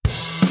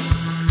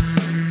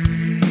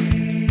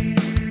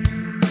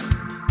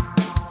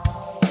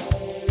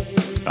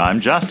I'm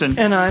Justin.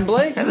 And I'm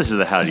Blake. And this is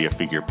the How Do You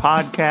Figure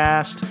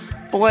podcast.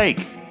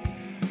 Blake,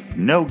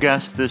 no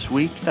guest this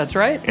week. That's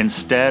right.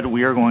 Instead,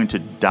 we are going to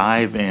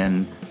dive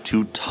in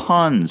to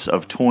tons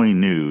of toy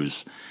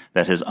news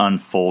that has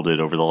unfolded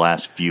over the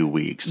last few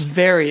weeks.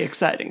 Very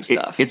exciting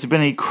stuff. It's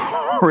been a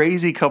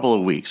crazy couple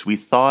of weeks. We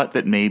thought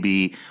that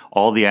maybe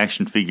all the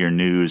action figure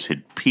news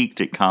had peaked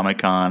at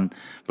Comic-Con,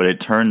 but it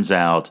turns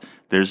out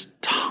there's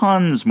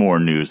tons more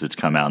news that's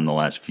come out in the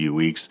last few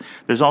weeks.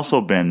 There's also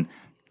been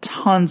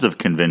tons of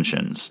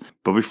conventions.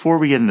 But before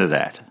we get into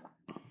that,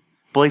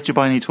 Blake, did you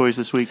buy any toys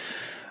this week?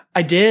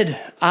 I did.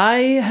 I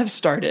have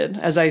started,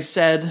 as I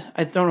said,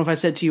 I don't know if I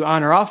said to you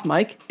on or off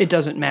mic, it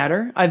doesn't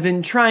matter. I've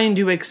been trying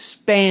to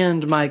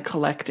expand my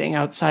collecting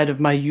outside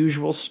of my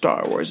usual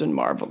Star Wars and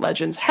Marvel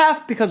Legends,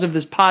 half because of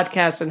this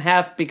podcast and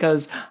half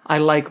because I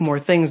like more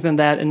things than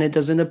that and it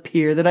doesn't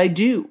appear that I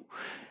do.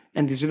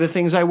 And these are the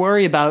things I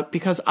worry about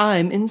because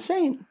I'm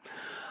insane.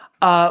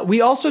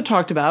 We also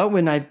talked about,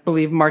 when I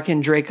believe Mark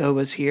and Draco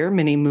was here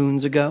many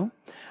moons ago,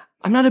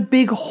 I'm not a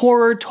big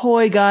horror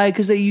toy guy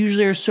because they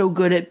usually are so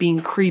good at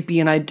being creepy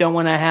and I don't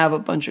want to have a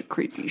bunch of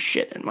creepy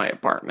shit in my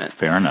apartment.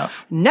 Fair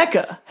enough.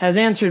 NECA has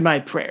answered my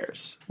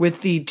prayers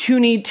with the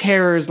Toony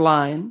Terrors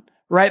line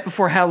right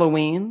before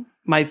Halloween,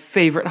 my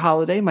favorite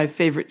holiday, my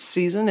favorite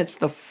season. It's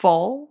the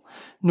fall.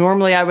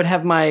 Normally I would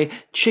have my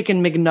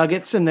chicken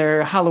McNuggets in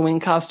their Halloween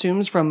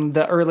costumes from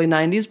the early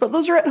 90s, but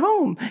those are at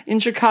home in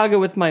Chicago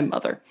with my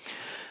mother.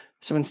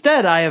 So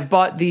instead, I have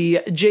bought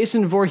the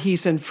Jason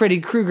Voorhees and Freddy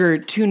Krueger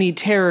Toony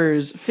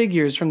Terrors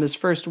figures from this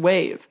first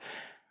wave.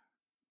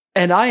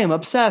 And I am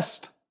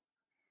obsessed.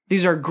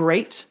 These are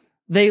great.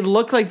 They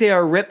look like they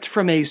are ripped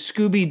from a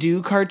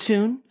Scooby-Doo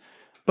cartoon,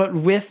 but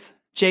with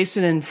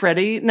Jason and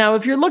Freddy. Now,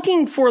 if you're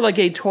looking for like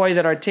a toy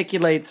that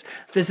articulates,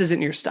 this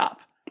isn't your stop.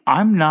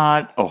 I'm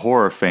not a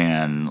horror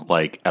fan,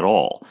 like, at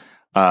all.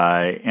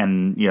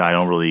 And, you know, I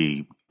don't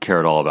really care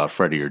at all about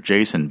Freddy or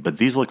Jason, but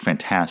these look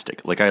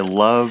fantastic. Like, I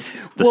love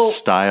the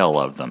style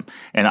of them.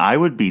 And I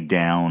would be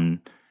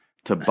down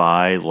to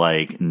buy,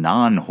 like,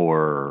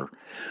 non-horror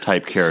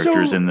type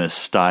characters in this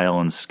style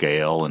and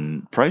scale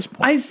and price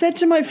point. I said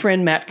to my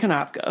friend Matt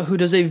Konopka, who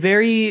does a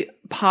very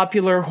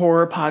popular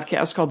horror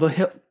podcast called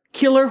The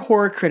Killer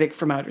Horror Critic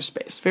from Outer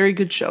Space. Very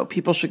good show.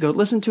 People should go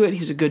listen to it.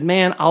 He's a good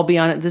man. I'll be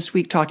on it this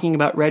week talking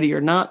about Ready or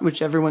Not,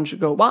 which everyone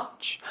should go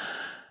watch.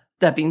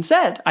 That being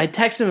said, I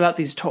texted him about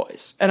these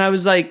toys. And I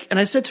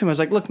said to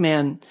him, look,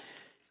 man,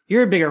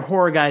 you're a bigger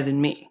horror guy than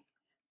me.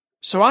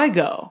 So I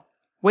go,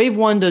 Wave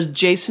 1 does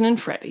Jason and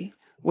Freddy.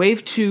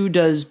 Wave 2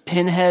 does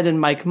Pinhead and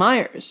Mike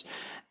Myers.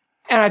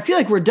 And I feel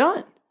like we're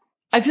done.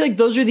 I feel like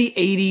those are the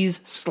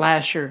 80s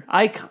slasher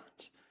icons.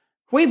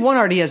 Wave 1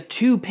 already has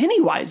 2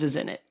 Pennywises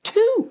in it.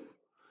 2!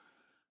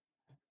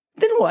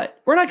 Then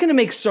what? We're not going to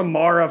make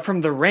Samara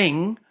from The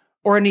Ring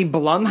or any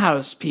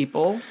Blumhouse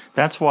people.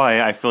 That's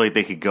why I feel like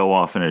they could go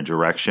off in a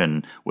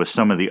direction with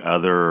some of the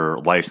other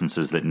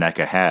licenses that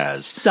NECA has.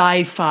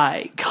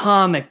 Sci-fi,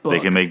 comic book. They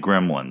can make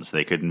Gremlins.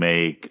 They could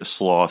make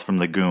Sloth from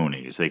the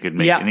Goonies. They could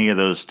make any of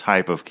those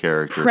type of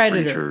character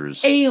Predator,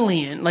 creatures.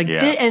 Alien.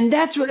 And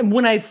that's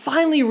when I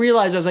finally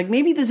realized, I was like,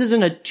 maybe this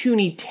isn't a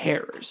Toony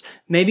Terrors.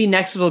 Maybe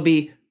next it'll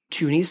be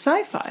Toony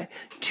Sci-Fi,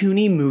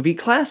 Toony Movie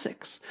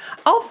Classics.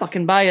 I'll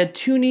fucking buy a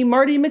Toony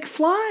Marty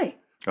McFly.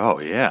 Oh,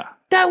 yeah.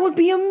 That would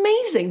be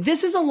amazing.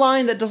 This is a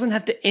line that doesn't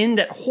have to end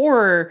at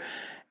horror.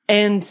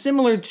 And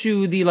similar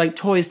to the like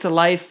Toys to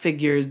Life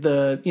figures,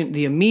 the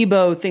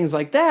Amiibo, things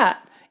like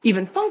that,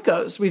 even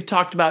Funkos, we've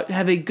talked about,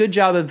 have a good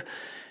job of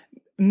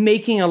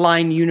making a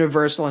line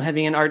universal and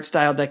having an art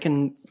style that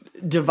can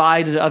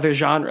divide into other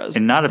genres.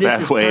 And not a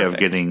bad way of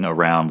getting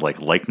around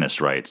like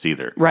likeness rights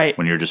either. Right.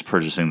 When you're just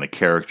purchasing the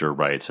character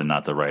rights and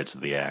not the rights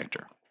of the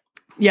actor.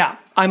 Yeah,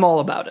 I'm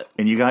all about it.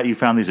 And you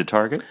found these at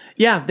Target?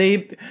 Yeah,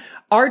 the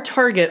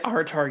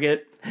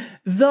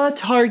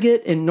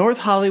Target in North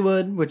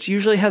Hollywood, which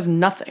usually has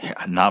nothing.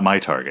 Yeah, not my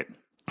Target.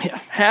 Yeah,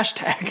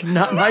 hashtag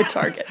not my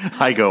Target.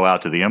 I go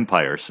out to the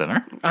Empire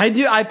Center. I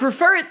do. I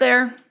prefer it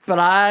there, but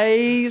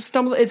I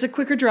stumble. It's a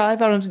quicker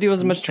drive. I don't have to deal with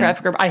as much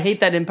traffic. I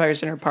hate that Empire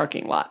Center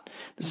parking lot.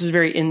 This is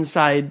very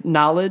inside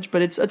knowledge,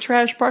 but it's a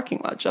trash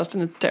parking lot,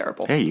 Justin. It's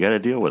terrible. Hey, you got to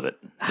deal with it.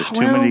 There's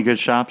too many good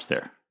shops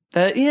there.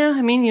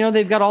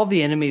 They've got all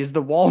the enemies,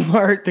 the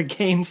Walmart, the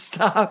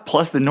GameStop.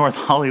 Plus, the North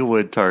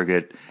Hollywood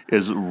Target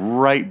is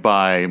right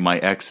by my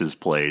ex's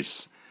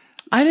place.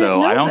 I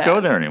don't go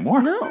there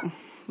anymore.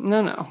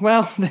 No.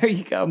 Well, there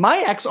you go.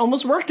 My ex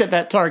almost worked at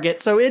that Target,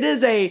 so it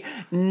is a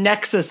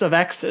nexus of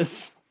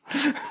exes.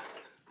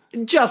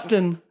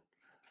 Justin,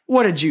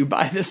 what did you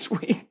buy this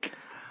week?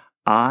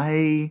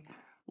 I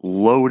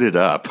loaded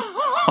up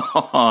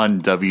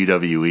on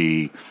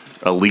WWE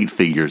Elite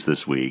figures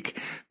this week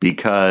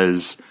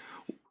because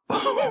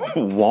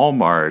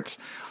Walmart,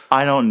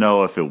 I don't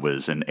know if it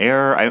was an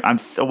error.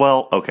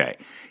 Okay.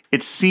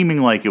 It's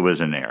seeming like it was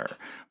an error,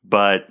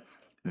 but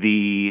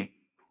the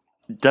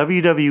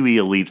WWE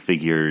Elite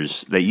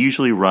figures that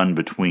usually run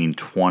between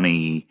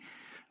 $15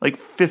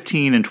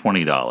 and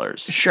 $20.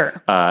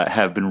 Sure.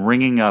 Have been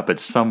ringing up at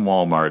some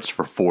Walmarts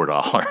for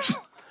 $4.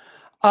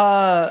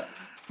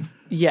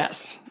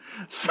 Yes.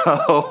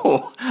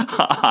 So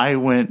I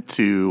went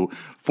to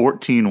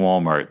 14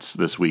 Walmarts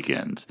this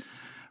weekend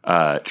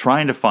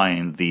trying to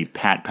find the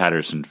Pat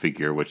Patterson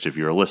figure, which if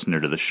you're a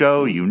listener to the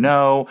show, you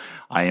know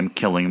I am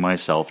killing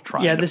myself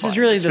trying to find this is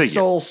really the figure.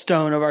 soul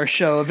stone of our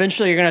show.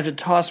 Eventually you're going to have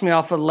to toss me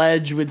off a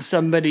ledge with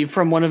somebody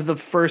from one of the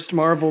first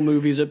Marvel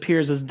movies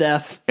appears as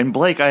Death. And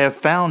Blake, I have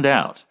found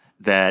out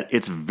that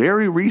it's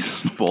very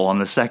reasonable on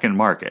the second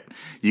market.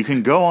 You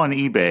can go on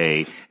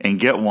eBay and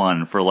get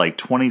one for like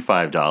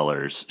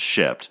 $25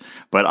 shipped,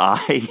 but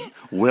I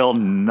will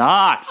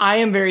not. I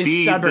am very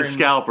feed stubborn. The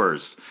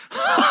scalpers.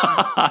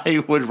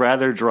 I would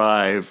rather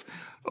drive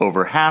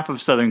over half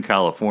of Southern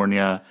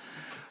California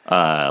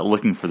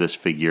looking for this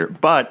figure.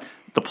 But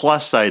the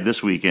plus side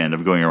this weekend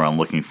of going around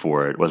looking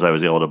for it was I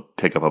was able to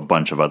pick up a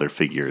bunch of other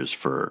figures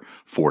for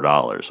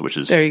 $4, which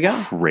is there you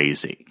go.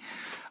 Crazy.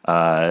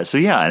 So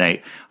yeah,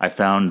 and I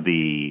found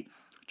the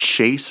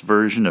Chase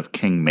version of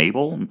King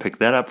Mabel and picked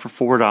that up for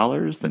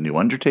 $4. The new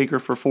Undertaker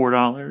for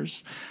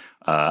 $4.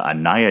 A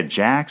Nia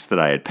Jax that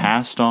I had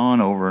passed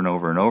on over and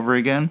over and over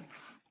again.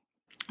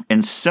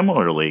 And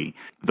similarly,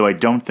 though I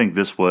don't think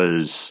this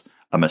was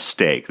a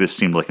mistake, this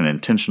seemed like an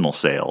intentional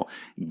sale,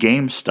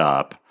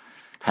 GameStop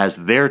has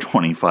their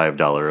 $25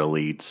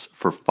 elites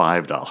for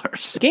 $5.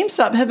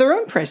 GameStop had their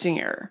own pricing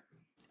error.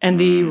 And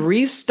they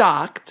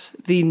restocked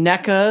the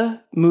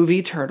NECA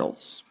movie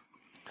Turtles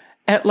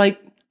at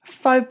like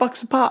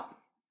 $5 a pop,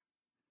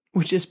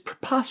 which is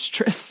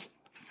preposterous.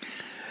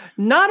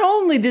 Not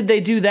only did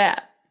they do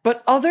that,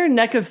 but other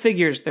NECA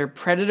figures, their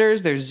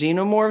Predators, their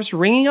Xenomorphs,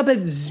 ringing up at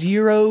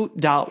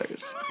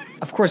 $0.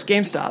 Of course,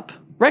 GameStop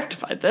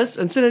rectified this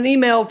and sent an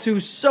email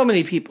to so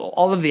many people.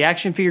 All of the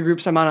action figure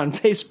groups I'm on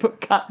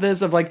Facebook got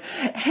this of like,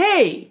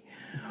 hey,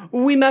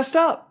 we messed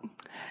up.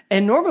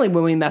 And normally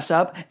when we mess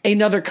up,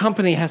 another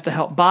company has to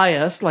help buy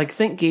us, like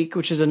ThinkGeek,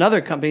 which is another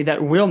company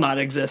that will not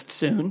exist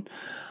soon.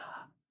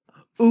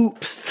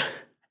 Oops.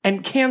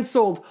 And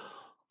canceled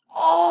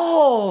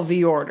all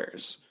the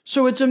orders.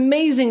 So it's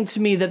amazing to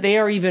me that they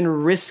are even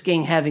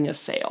risking having a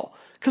sale.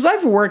 Because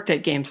I've worked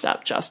at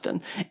GameStop,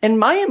 Justin, and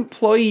my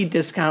employee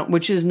discount,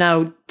 which is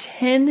now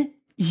 10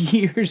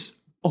 years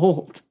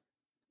old,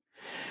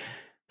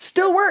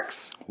 still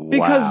works.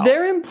 Because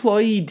their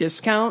employee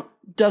discount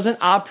doesn't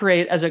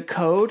operate as a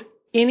code.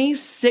 Any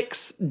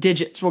 6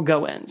 digits will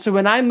go in. So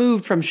when I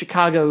moved from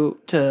Chicago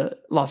to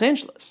Los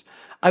Angeles,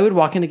 I would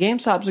walk into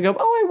GameStop and go,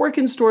 oh, I work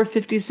in store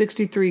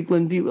 5063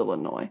 Glenview,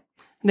 Illinois.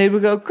 And they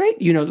would go,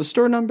 great, you know the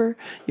store number,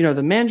 you know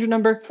the manager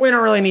number. We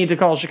don't really need to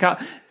call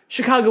Chicago.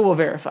 Chicago will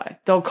verify.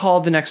 They'll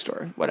call the next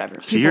store, whatever.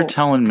 So you're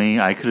telling me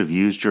I could have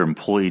used your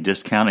employee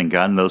discount and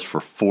gotten those for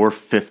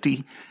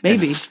 $4.50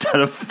 maybe instead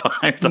of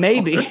 $5?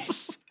 Maybe.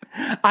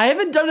 I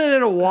haven't done it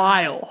in a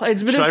while.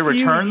 It's been a few years.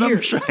 Should I return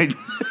them? Should I?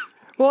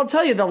 Well, I'll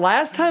tell you, the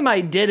last time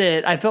I did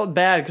it, I felt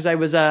bad because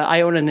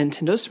I own a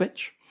Nintendo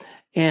Switch.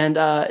 And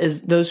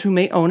as those who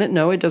may own it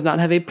know, it does not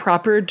have a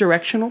proper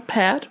directional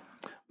pad,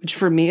 which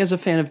for me as a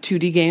fan of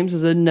 2D games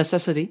is a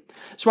necessity.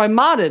 So I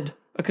modded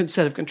a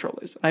set of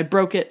controllers. I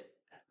broke it,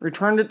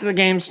 returned it to the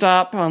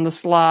GameStop on the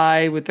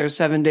sly with their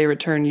 7-day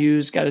return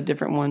used, got a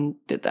different one,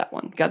 did that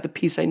one, got the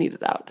piece I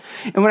needed out.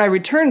 And when I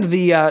returned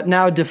the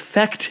now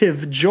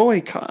defective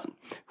Joy-Con,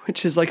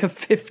 which is like a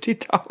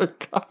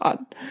 $50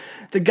 con,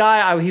 the guy,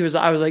 I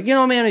was like, you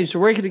know, man, I used to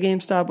work at a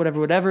GameStop,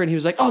 whatever. And he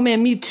was like, oh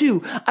man, me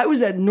too. I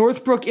was at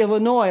Northbrook,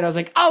 Illinois. And I was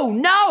like, oh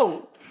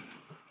no!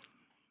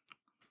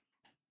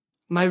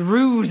 My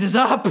ruse is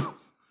up.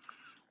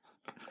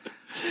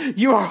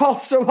 You are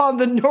also on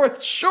the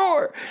North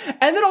Shore.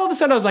 And then all of a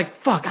sudden I was like,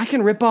 fuck, I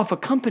can rip off a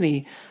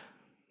company.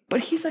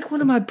 But he's like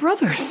one of my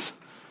brothers.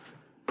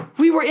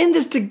 We were in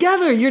this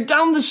together. You're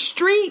down the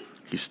street.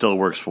 He still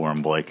works for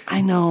him, Blake.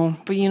 I know.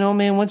 But you know,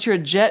 man, once you're a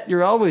jet,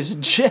 you're always a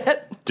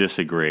jet.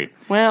 Disagree.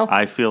 Well,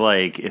 I feel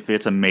like if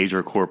it's a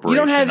major corporation, you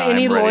don't have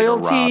any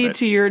loyalty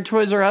to your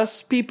Toys R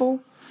Us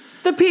people?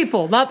 The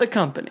people, not the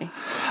company.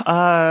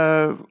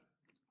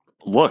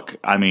 Look,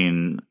 I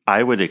mean,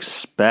 I would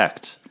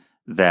expect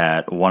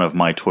that one of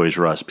my Toys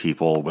R Us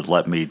people would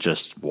let me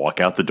just walk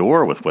out the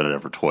door with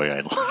whatever toy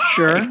I'd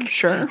like.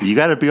 Sure. You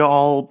got to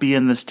all be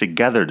in this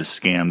together to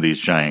scam these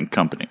giant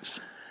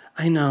companies.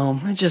 I know.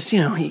 I just,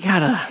 you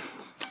gotta.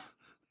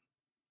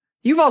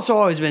 You've also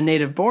always been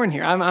native born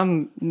here.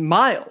 I'm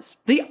Miles.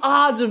 The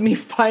odds of me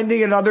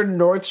finding another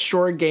North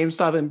Shore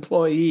GameStop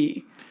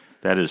employee.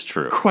 That is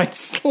true. Quite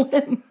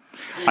slim.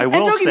 I will say.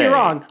 And don't get me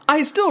wrong,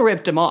 I still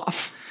ripped him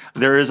off.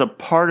 There is a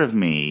part of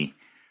me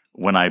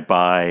when I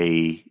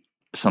buy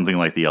something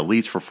like the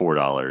Elites for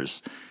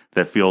 $4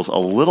 that feels a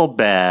little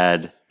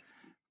bad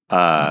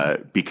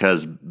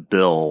because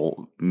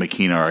Bill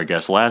McKenna, our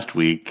guest last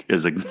week,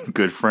 is a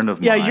good friend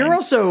of mine. Yeah, you're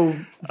also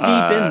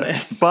deep in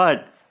this.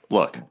 But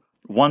look,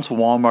 once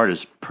Walmart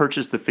has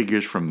purchased the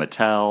figures from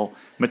Mattel,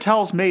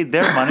 Mattel's made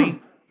their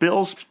money.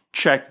 Bill's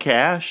check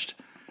cashed.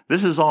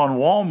 This is on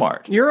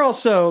Walmart. You're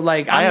also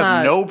like, I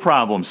have no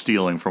problem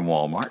stealing from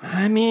Walmart.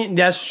 I mean,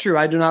 that's true.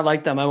 I do not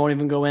like them. I won't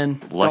even go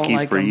in.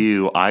 Lucky for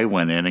you, I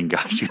went in and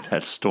got you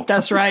that store.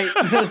 That's right.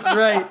 That's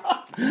right.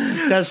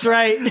 That's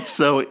right.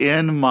 So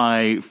in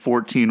my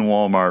 14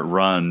 Walmart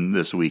run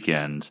this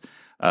weekend,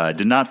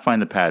 did not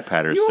find the Pat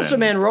Patterson. You also,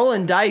 man,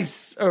 rolling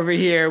dice over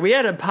here. We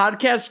had a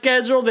podcast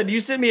scheduled, and you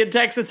sent me a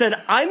text that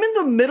said, I'm in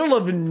the middle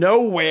of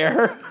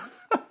nowhere.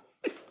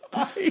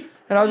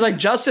 And I was like,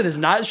 Justin is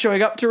not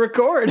showing up to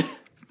record.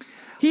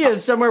 He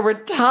is somewhere where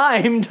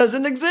time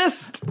doesn't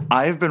exist.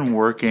 I've been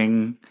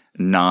working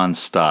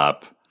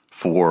nonstop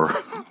for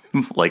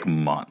like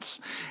months.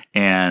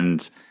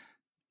 And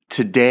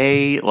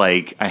today,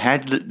 like, I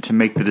had to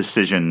make the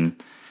decision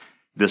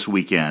this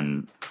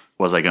weekend.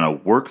 Was I going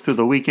to work through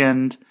the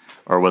weekend,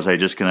 or was I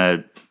just going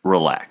to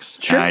relax?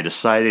 Sure. And I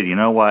decided, you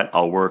know what?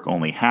 I'll work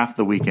only half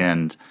the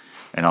weekend,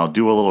 and I'll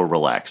do a little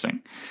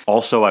relaxing.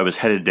 Also, I was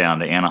headed down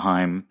to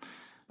Anaheim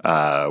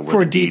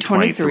for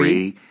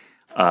D23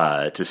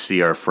 to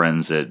see our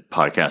friends at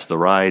Podcast The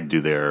Ride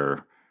do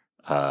their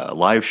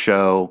live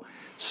show.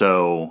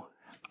 So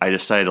I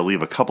decided to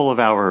leave a couple of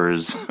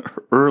hours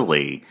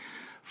early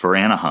for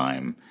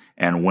Anaheim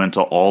and went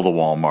to all the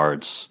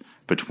Walmarts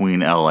between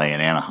LA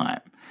and Anaheim.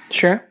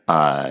 Sure.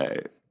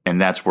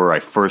 And that's where I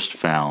first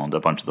found a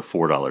bunch of the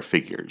 $4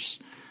 figures.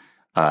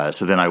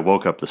 So then I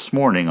woke up this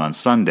morning on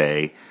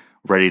Sunday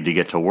ready to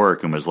get to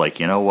work and was like,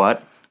 you know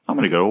what? I'm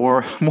going to go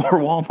to more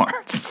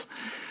Walmarts.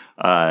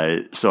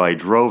 So I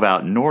drove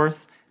out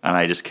north and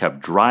I just kept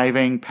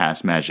driving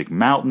past Magic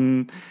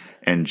Mountain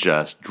and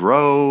just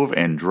drove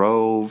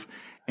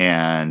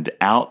and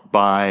out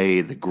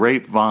by the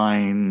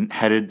Grapevine,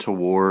 headed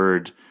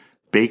toward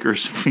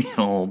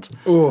Bakersfield.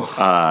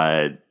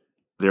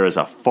 There is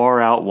a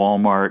far out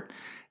Walmart,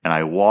 and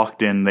I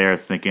walked in there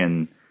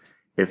thinking,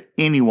 if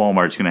any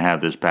Walmart's going to have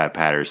this Pat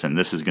Patterson,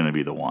 this is going to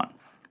be the one.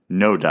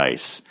 No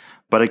dice,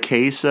 but a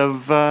case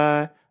of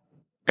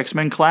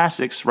X-Men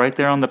Classics right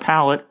there on the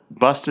pallet.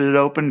 Busted it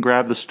open,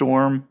 grabbed the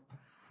Storm.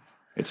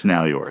 It's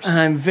now yours.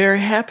 I'm very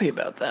happy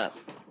about that.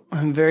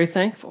 I'm very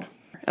thankful.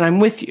 And I'm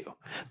with you.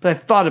 But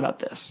I've thought about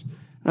this. And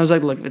I was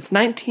like, look, if it's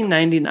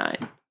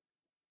 $19.99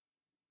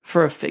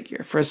 for a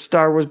figure, for a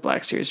Star Wars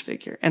Black Series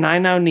figure, and I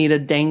now need a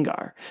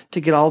Dengar to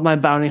get all of my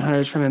bounty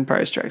hunters from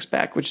Empire Strikes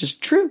Back, which is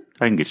true.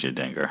 I can get you a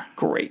Dengar.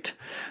 Great.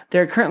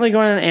 They're currently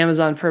going on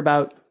Amazon for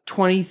about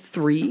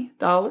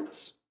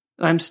 $23.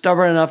 And I'm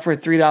stubborn enough where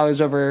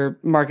 $3 over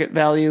market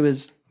value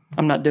is,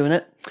 I'm not doing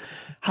it.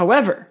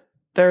 However,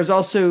 there's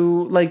also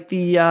like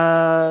the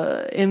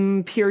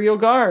Imperial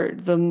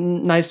Guard, the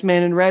nice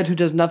man in red who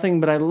does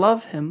nothing, but I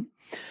love him.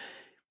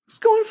 It's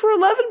going for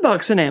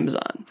 $11 on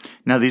Amazon.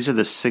 Now, these are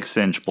the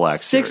 6-inch Black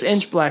Series.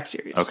 6-inch Black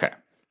Series. Okay.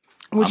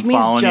 Which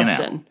means,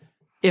 Justin,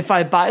 if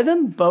I buy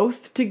them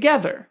both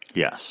together,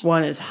 yes,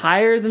 one is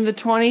higher than the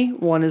 20,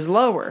 one is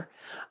lower.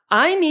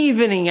 I'm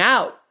evening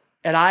out,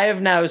 and I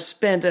have now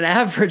spent an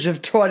average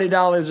of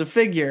 $20 a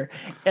figure,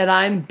 and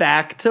I'm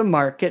back to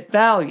market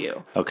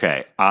value.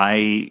 Okay.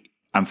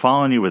 I'm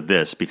following you with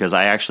this because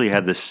I actually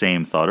had the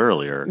same thought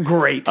earlier.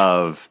 Great.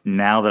 Of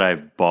now that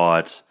I've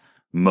bought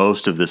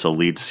most of this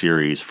Elite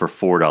series for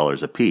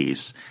 $4 a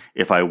piece,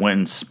 if I went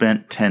and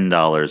spent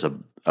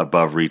 $10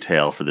 above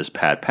retail for this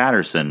Pat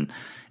Patterson,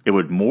 it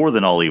would more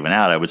than all even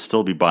out. I would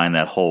still be buying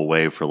that whole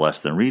wave for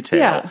less than retail.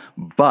 Yeah.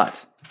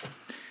 But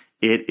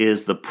it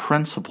is the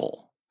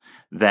principle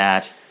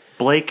that,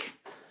 Blake,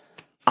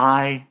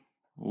 I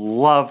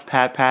love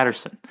Pat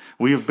Patterson.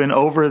 We have been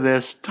over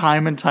this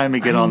time and time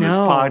again on this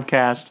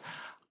podcast.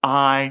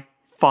 I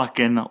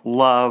fucking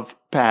love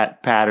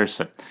Pat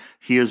Patterson.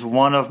 He is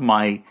one of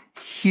my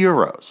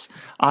heroes.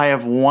 I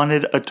have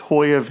wanted a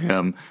toy of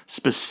him,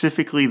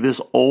 specifically this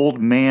old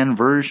man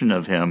version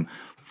of him,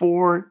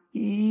 for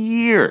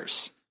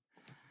years.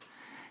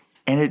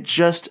 And it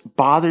just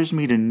bothers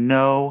me to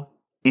no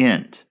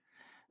end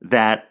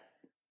that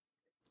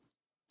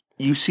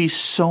you see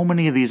so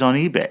many of these on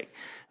eBay.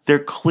 They're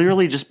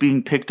clearly just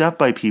being picked up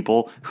by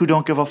people who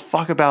don't give a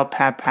fuck about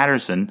Pat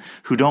Patterson,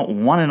 who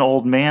don't want an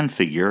old man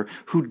figure,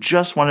 who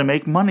just want to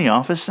make money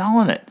off of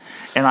selling it.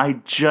 And I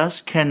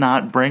just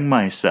cannot bring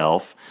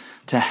myself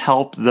to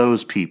help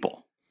those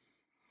people.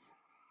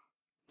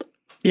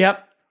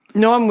 Yep.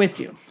 No, I'm with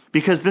you.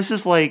 Because this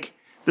is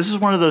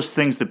one of those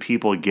things that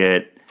people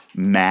get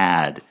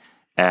mad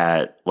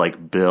at,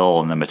 like Bill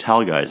and the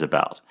Mattel guys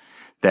about,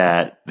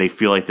 that they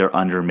feel like they're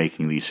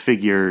undermaking these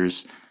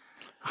figures.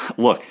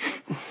 Look,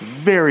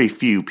 very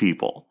few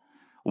people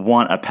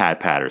want a Pat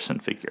Patterson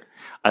figure,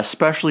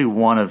 especially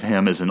one of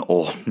him as an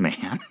old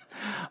man.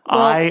 Well,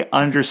 I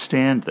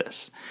understand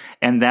this.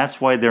 And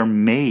that's why they're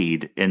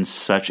made in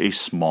such a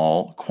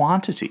small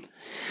quantity,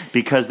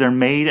 because they're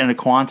made in a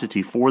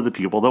quantity for the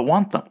people that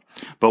want them.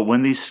 But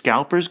when these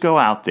scalpers go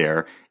out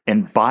there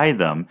and buy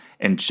them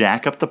and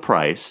jack up the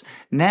price,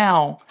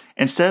 now,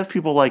 instead of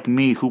people like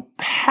me who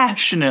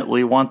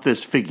passionately want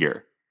this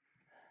figure,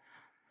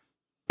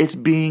 it's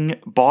being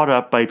bought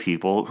up by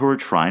people who are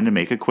trying to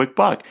make a quick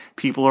buck.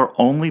 People are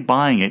only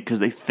buying it because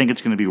they think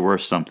it's going to be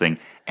worth something,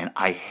 and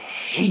I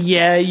hate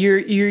that.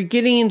 You're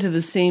getting into the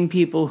same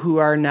people who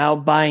are now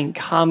buying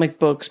comic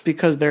books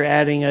because they're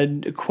adding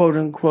a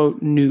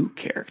quote-unquote new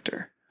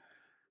character.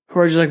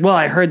 Who are just like, well,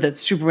 I heard that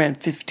Superman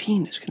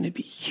 15 is going to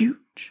be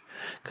huge.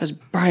 because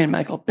Brian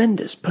Michael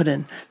Bendis put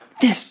in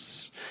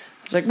this.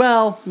 It's like,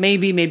 well,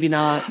 maybe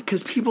not.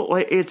 Because people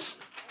like it's.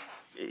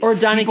 Or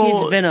Donny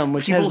Cates Venom,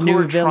 which has new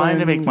villains. People who are trying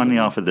to make money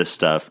off of this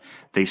stuff,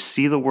 they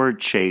see the word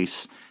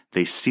chase,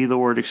 they see the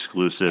word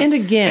exclusive, and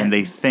again, and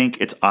they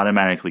think it's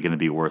automatically going to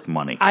be worth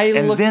money.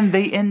 Then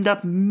they end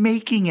up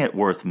making it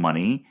worth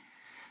money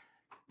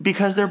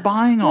because they're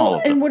buying all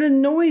of them. And what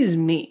annoys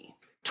me,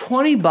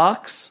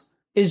 $20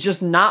 is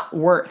just not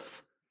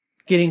worth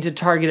getting to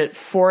Target at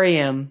 4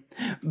 a.m.,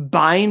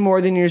 buying more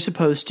than you're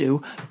supposed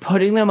to,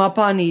 putting them up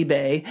on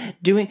eBay,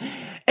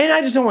 and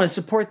I just don't want to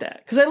support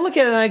that. Because I look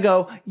at it and I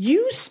go,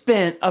 you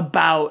spent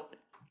about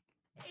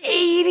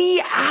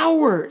 80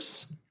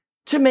 hours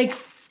to make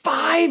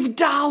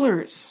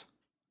 $5.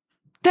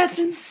 That's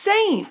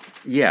insane.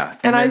 Yeah.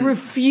 And I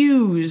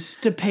refuse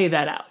to pay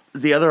that out.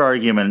 The other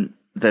argument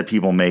that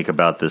people make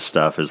about this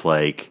stuff is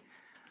like,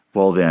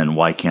 well, then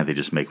why can't they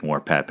just make more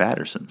Pat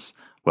Pattersons?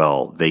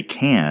 Well, they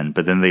can,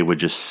 but then they would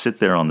just sit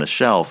there on the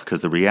shelf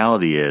because the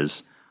reality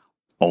is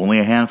only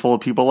a handful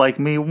of people like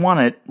me want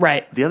it.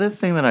 Right. The other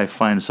thing that I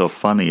find so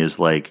funny is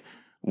like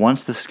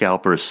once the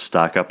scalpers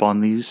stock up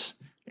on these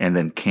and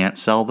then can't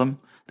sell them,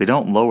 they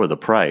don't lower the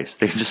price.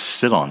 They just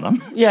sit on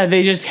them. Yeah,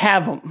 they just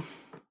have them.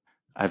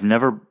 I've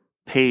never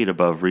paid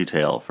above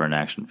retail for an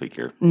action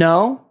figure.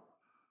 No?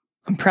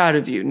 I'm proud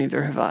of you.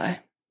 Neither have I.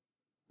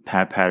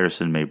 Pat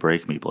Patterson may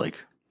break me,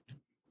 Blake.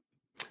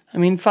 I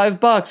mean,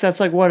 $5,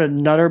 that's like what, a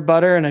Nutter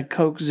Butter and a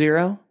Coke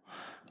Zero?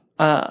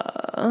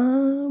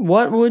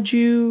 What would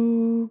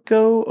you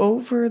go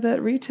over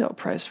that retail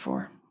price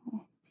for?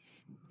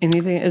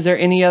 Anything? Is there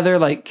any other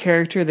like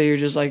character that you're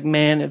just like,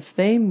 man, if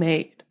they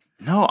made?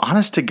 No,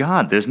 honest to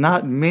God, there's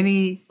not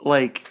many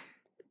like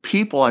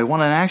people I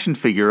want an action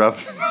figure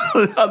of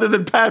other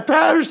than Pat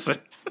Patterson.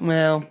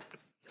 Well,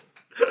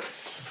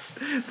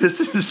 this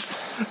is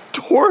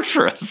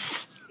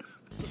torturous.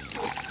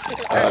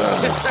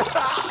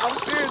 I'm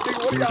serious,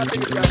 nigga. What do y'all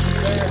think?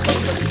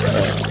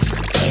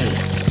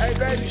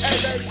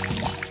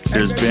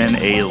 There's been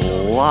a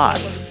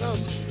lot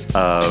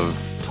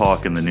of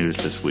talk in the news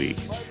this week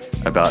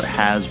about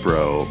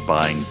Hasbro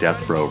buying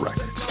Death Row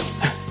Records.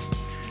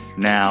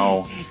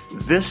 Now,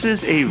 this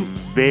is a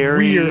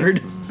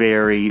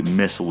very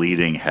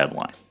misleading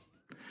headline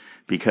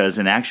because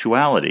in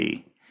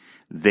actuality,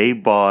 they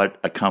bought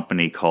a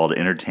company called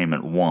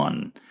Entertainment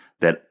One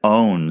that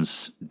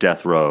owns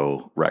Death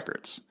Row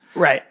Records.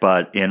 right.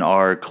 But in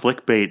our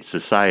clickbait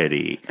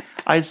society,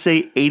 I'd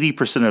say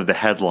 80% of the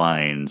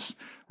headlines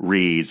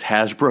reads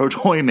Hasbro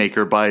toy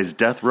maker buys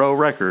Death Row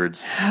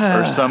Records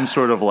or some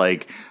sort of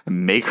like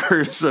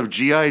makers of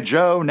G.I.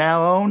 Joe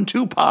now own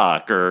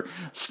Tupac or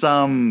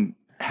some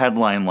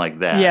headline like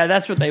that. Yeah,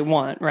 that's what they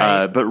want,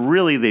 right? But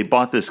really, they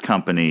bought this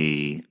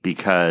company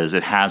because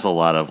it has a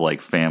lot of like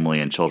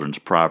family and children's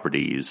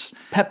properties.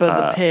 Peppa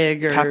the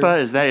pig, or Peppa,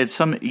 is that? It's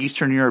some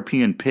Eastern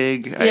European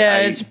pig.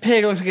 Yeah, it's a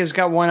pig. Looks like it's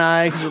got one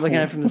eye because you're looking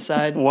at it from the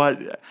side.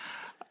 What?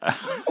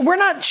 We're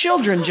not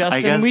children,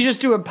 Justin. We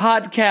just do a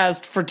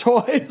podcast for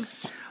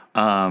toys.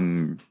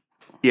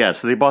 Yeah,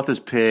 so they bought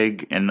this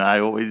pig, and I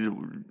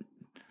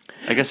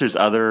guess there's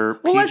other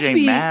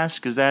PJ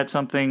Masks. Is that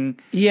something?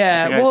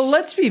 Yeah. Well,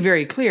 let's be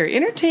very clear.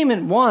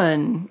 Entertainment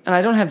One, and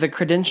I don't have the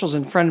credentials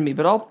in front of me,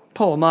 but I'll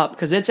pull them up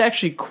because it's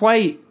actually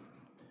quite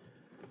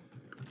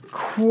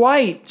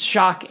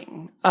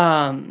shocking.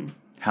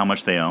 How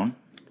much they own?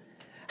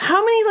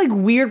 How many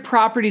like weird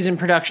properties and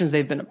productions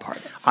they've been a part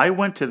of? I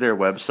went to their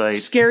website.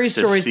 Scary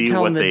Stories to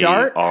Tell in the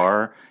Dark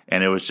are,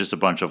 and it was just a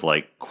bunch of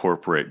like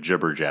corporate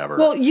jibber jabber.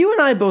 Well, you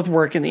and I both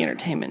work in the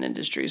entertainment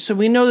industry, so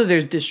we know that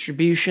there's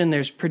distribution,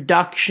 there's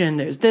production,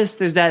 there's this,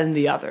 there's that, and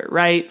the other,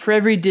 right? For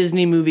every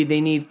Disney movie,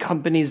 they need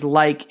companies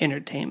like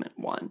Entertainment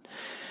One.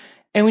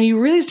 And when you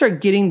really start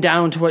getting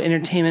down to what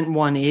Entertainment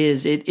One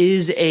is, it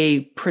is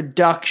a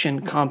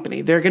production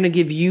company. They're going to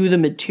give you the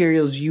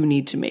materials you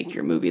need to make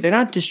your movie. They're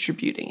not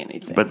distributing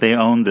anything. But they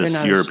own this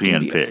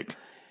European pig.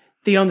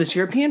 They own this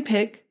European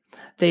pig.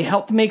 They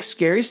helped make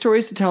Scary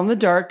Stories to Tell in the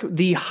Dark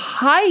the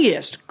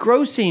highest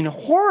grossing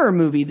horror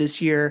movie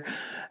this year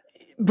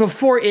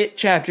before It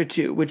Chapter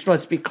 2, which,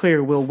 let's be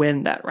clear, will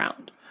win that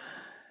round.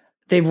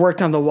 They've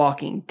worked on The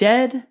Walking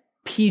Dead,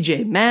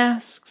 PJ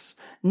Masks,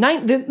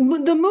 the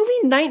movie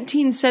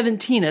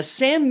 1917, a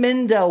Sam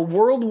Mendes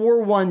World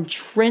War I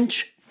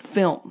trench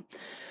film.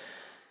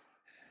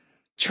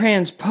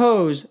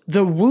 Transpose,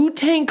 the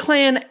Wu-Tang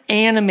Clan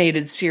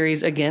animated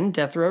series, again,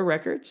 Death Row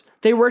Records.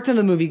 They worked on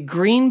the movie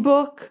Green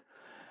Book.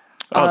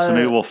 So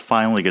maybe we'll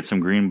finally get some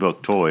Green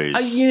Book toys.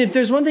 If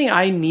there's one thing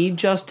I need,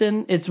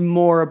 Justin, it's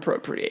more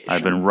appropriation.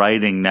 I've been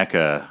writing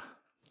NECA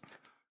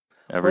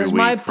every week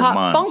my for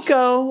months.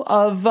 Funko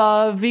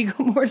of Viggo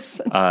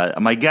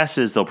Mortensen. My guess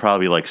is they'll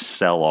probably like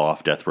sell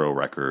off Death Row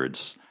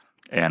Records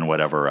and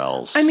whatever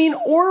else. I mean,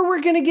 or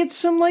we're going to get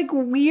some like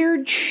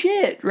weird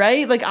shit,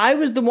 right? Like I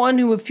was the one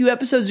who a few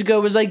episodes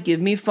ago was like, give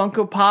me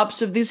Funko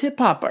Pops of these hip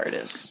hop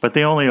artists. But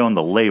they only own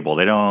the label.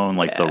 They don't own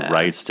like the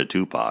rights to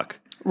Tupac.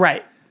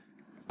 Right.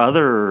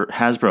 Other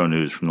Hasbro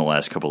news from the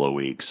last couple of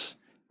weeks,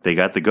 they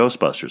got the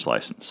Ghostbusters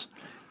license.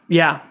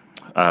 Yeah.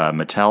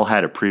 Mattel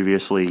had it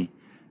previously.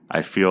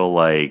 I feel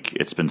like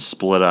it's been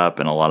split up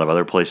and a lot of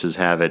other places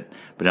have it.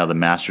 But now the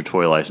master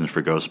toy license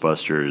for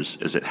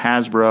Ghostbusters is at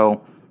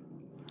Hasbro.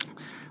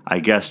 I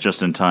guess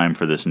just in time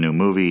for this new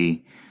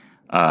movie.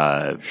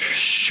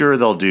 Sure,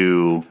 they'll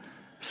do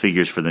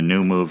figures for the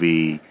new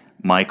movie.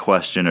 My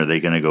question, are they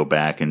going to go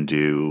back and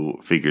do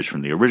figures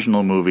from the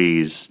original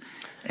movies?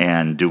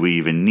 And do we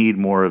even need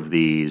more of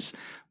these?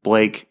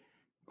 Blake,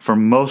 for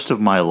most of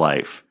my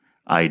life,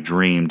 I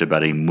dreamed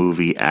about a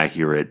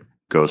movie-accurate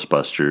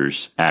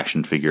Ghostbusters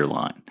action figure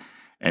line.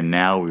 And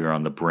now we are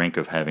on the brink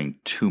of having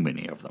too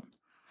many of them.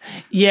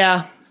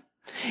 Yeah.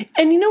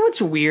 And you know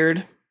what's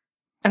weird?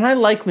 And I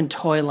like when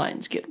toy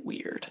lines get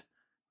weird.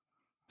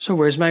 So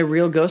where's my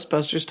real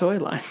Ghostbusters toy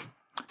line?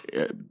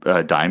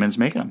 Diamond's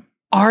making them.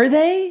 Are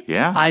they?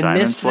 Yeah. I Diamond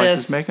missed Select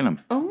this. is making them.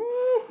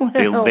 Oh,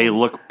 well. They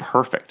look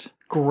perfect.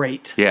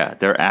 Great. Yeah,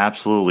 they're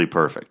absolutely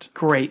perfect.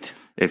 Great.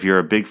 If you're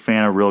a big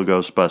fan of real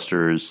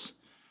Ghostbusters,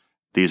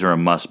 these are a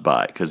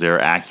must-buy because they're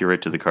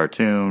accurate to the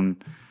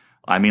cartoon.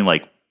 I mean,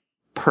 like,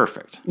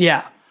 perfect.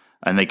 Yeah.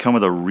 And they come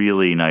with a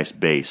really nice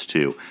base,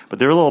 too. But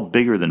they're a little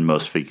bigger than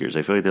most figures.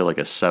 I feel like they're like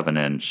a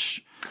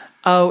 7-inch.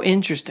 Oh,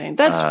 interesting.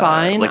 That's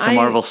fine. Like the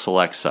Marvel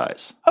Select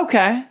size.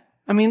 Okay.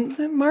 I mean,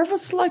 the Marvel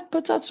Select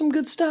puts out some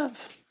good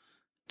stuff.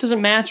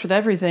 Doesn't match with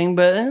everything,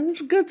 but it's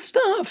good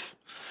stuff.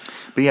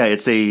 But yeah,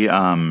 it's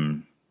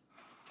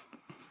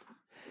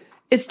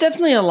it's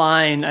definitely a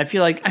line. I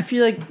feel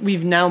like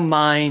we've now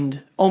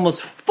mined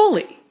almost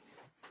fully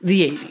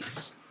the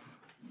 80s.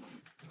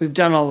 We've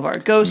done all of our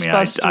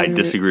Ghostbusters. I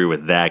disagree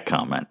with that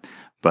comment.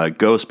 But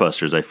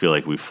Ghostbusters, I feel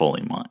like we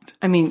fully mined.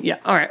 I mean, yeah.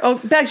 All right. Oh,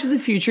 Back to the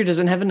Future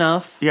doesn't have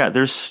enough. Yeah,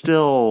 there's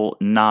still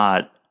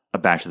not a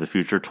Back to the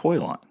Future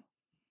toy line.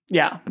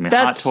 Yeah. I mean,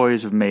 Hot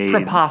Toys have made...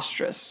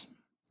 preposterous.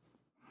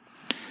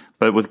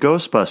 But with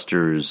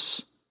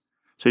Ghostbusters...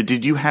 So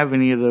did you have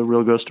any of the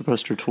real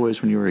Ghostbuster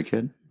toys when you were a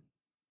kid?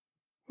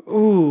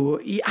 Ooh,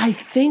 I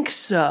think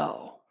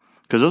so.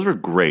 Because those were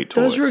great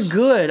toys. Those were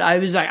good. I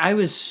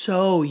was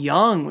so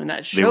young when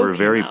that show came out. They were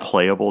very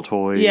playable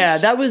toys. Yeah,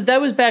 that was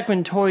back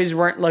when toys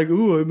weren't like,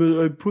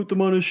 ooh, I put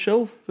them on a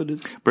shelf and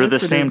it's But at the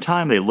same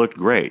time, they looked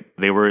great.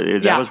 That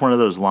was one of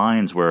those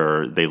lines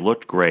where they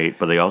looked great,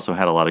 but they also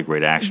had a lot of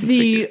great action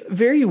figures. The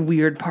very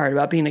weird part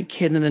about being a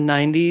kid in the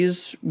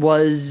 90s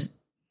was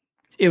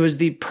it was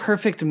the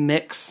perfect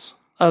mix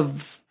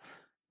of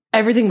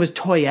everything was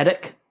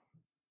toyetic.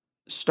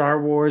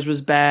 Star Wars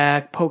was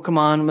back,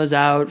 Pokemon was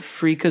out,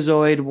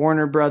 Freakazoid,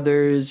 Warner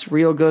Brothers,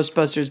 Real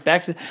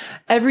Ghostbusters,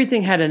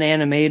 everything had an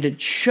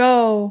animated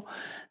show,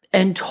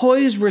 and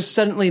toys were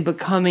suddenly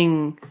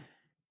becoming,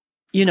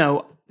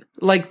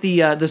 like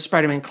the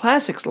Spider-Man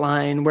Classics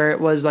line, where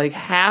it was like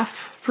half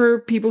for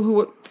people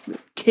who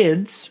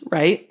kids,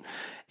 right,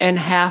 and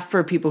half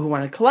for people who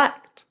want to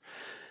collect.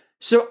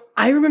 So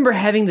I remember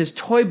having this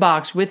toy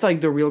box with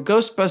like the Real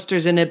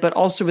Ghostbusters in it, but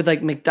also with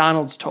like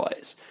McDonald's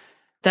toys.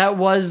 That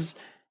was,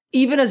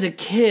 even as a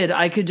kid,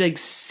 I could like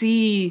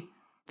see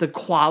the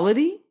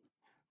quality.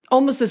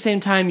 Almost the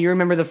same time you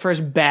remember the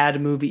first bad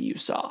movie you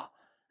saw.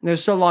 And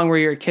there's so long where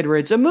you're a kid where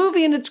it's a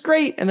movie and it's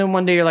great. And then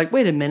one day you're like,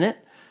 wait a minute.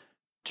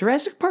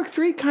 Jurassic Park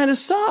 3 kind of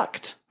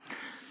sucked.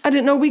 I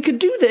didn't know we could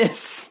do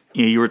this.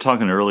 Yeah, you were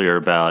talking earlier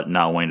about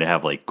not wanting to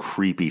have like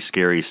creepy,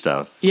 scary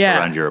stuff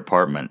around your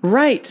apartment.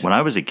 Right. When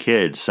I was a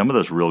kid, some of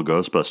those Real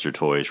Ghostbuster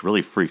toys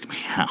really freaked me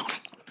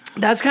out.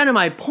 That's kind of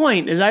my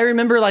point, is I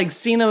remember like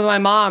seeing them with my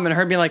mom and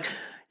her being like,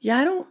 yeah,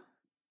 I don't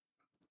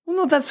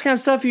know if that's the kind of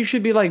stuff you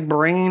should be like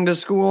bringing to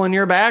school in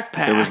your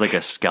backpack. There was like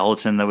a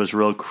skeleton that was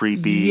real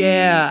creepy.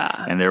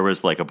 Yeah. And there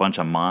was like a bunch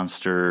of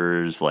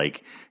monsters.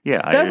 Like,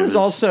 yeah. That was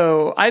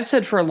also, I've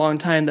said for a long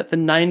time that the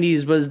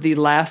 90s was the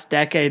last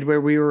decade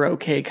where we were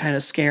okay kind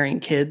of scaring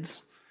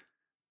kids.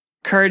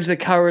 Courage the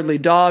Cowardly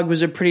Dog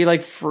was a pretty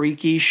like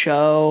freaky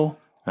show.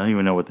 I don't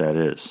even know what that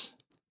is.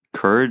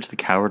 Courage the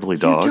Cowardly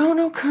Dog? You don't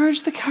know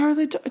Courage the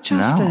Cowardly Dog?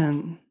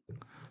 Justin. No.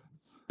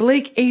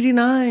 Blake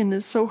 89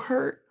 is so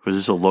hurt. Was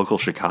this a local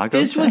Chicago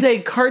This thing? was a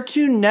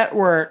Cartoon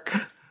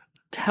Network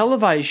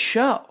televised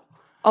show,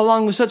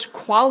 along with such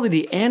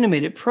quality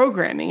animated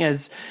programming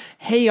as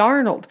Hey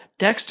Arnold,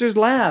 Dexter's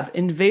Lab,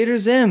 Invader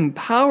Zim,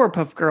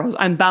 Powerpuff Girls.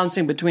 I'm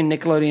bouncing between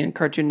Nickelodeon and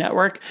Cartoon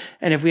Network,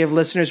 and if we have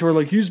listeners who are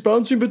like, he's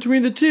bouncing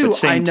between the two,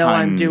 I know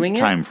I'm doing it.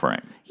 Time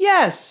frame.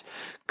 Yes.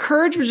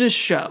 Courage was a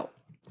show,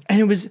 and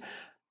it was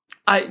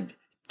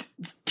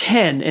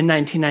 10 in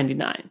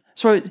 1999,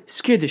 so it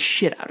scared the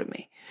shit out of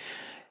me.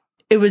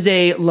 It was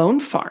a lone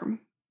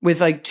farm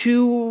with like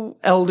two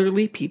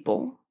elderly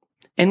people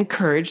and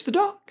Courage the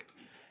dog.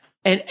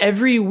 And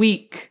every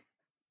week,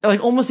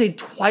 like almost a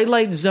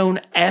Twilight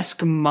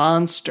Zone-esque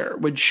monster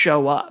would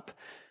show up.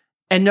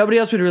 And nobody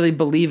else would really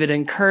believe it.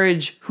 And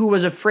Courage, who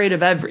was afraid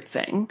of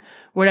everything,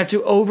 would have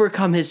to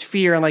overcome his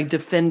fear and like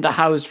defend the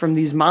house from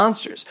these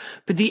monsters.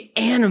 But the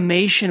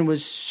animation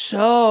was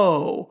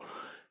so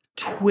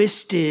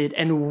twisted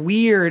and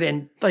weird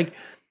and like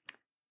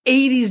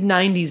 80s,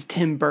 90s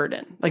Tim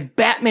Burton. Like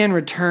Batman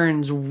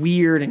Returns,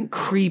 weird and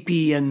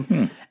creepy.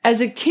 And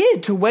as a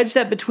kid, to wedge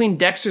that between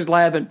Dexter's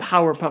Lab and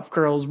Powerpuff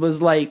Girls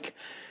was like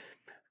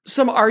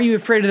some Are You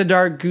Afraid of the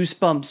Dark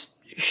Goosebumps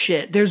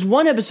shit. There's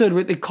one episode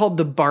where they called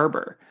The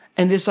Barber,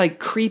 and this like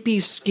creepy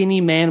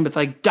skinny man with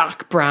like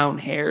Doc Brown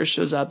hair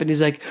shows up, and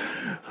he's like,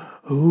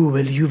 "Ooh,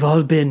 well, you've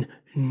all been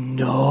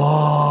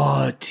naughty."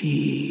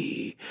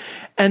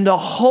 And the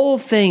whole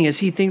thing is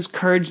he thinks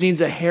Courage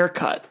needs a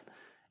haircut,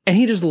 and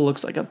he just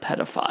looks like a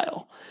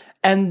pedophile.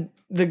 And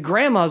the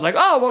grandma's like,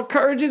 "Oh, well,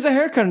 Courage needs a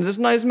haircut, and this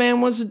nice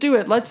man wants to do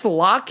it. Let's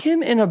lock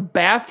him in a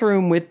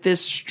bathroom with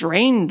this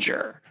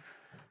stranger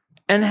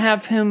and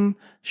have him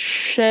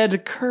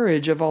shed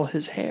Courage of all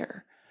his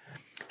hair."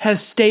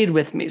 Has stayed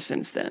with me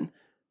since then.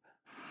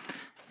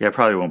 Yeah, I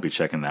probably won't be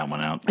checking that one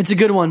out. It's a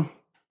good one.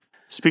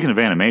 Speaking of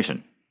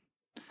animation,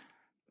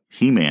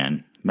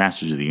 He-Man,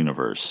 Masters of the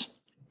Universe.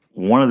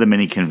 One of the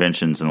many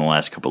conventions in the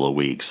last couple of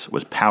weeks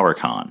was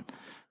PowerCon,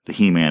 the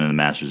He-Man and the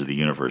Masters of the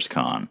Universe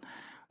con.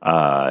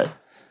 A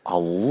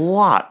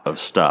lot of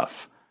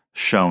stuff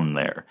shown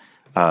there.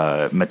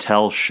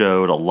 Mattel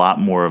showed a lot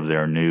more of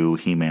their new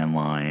He-Man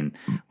line,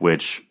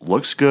 which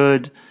looks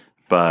good,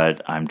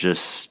 but I'm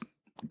just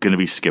going to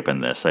be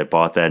skipping this. I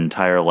bought that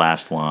entire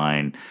last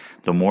line.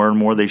 The more and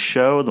more they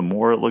show, the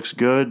more it looks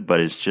good, but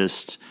it's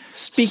just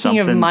Speaking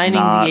of mining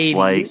the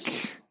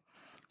 80s.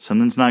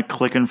 Something's not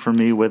clicking for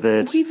me with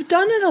it. We've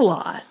done it a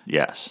lot.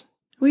 Yes.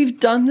 We've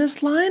done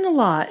this line a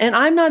lot. And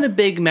I'm not a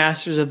big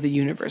Masters of the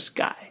Universe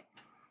guy.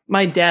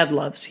 My dad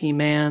loves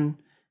He-Man.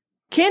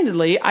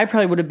 Candidly, I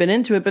probably would have been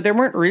into it, but there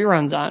weren't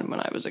reruns on when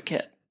I was a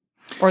kid.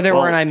 Or there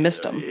were and I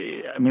missed them.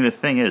 I mean, the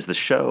thing is, the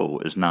show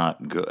is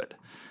not good.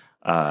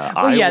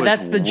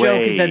 That's the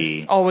joke, is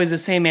that's always the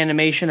same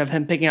animation of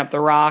him picking up the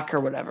rock or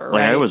whatever,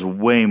 right? I was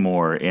way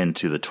more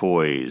into the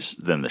toys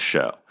than the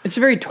show. It's a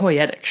very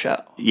toyetic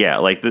show. Yeah,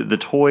 like the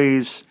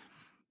toys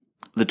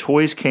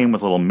came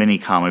with little mini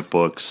comic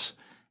books,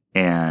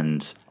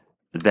 and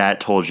that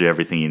told you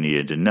everything you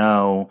needed to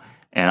know.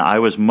 And I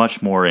was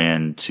much more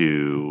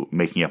into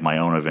making up my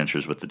own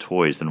adventures with the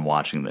toys than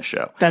watching the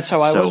show. That's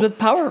how I was with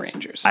Power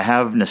Rangers. I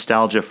have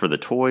nostalgia for the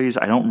toys.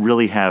 I don't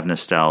really have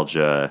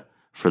nostalgia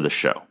for the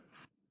show.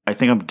 I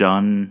think I'm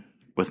done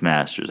with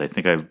Masters. I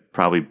think I've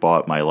probably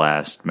bought my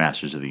last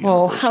Masters of the Universe.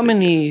 Well, how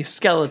many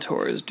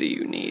Skeletors do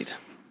you need?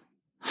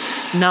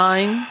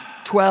 9?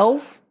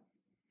 12?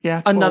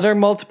 Yeah. 12's another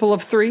multiple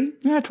of 3?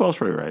 Yeah, 12's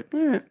pretty right.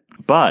 All right.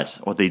 But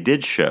what they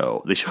did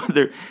show, they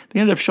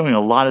ended up showing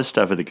a lot of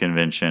stuff at the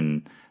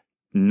convention,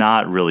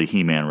 not really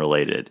He-Man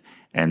related,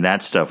 and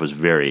that stuff was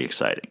very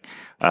exciting.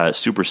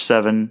 Super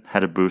 7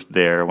 had a booth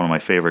there, one of my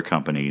favorite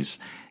companies,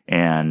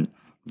 and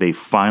they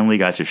finally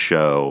got to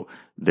show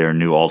their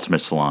new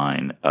Ultimates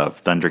line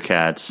of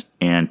Thundercats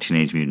and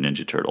Teenage Mutant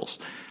Ninja Turtles.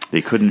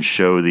 They couldn't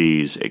show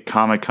these at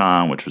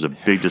Comic-Con, which was a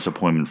big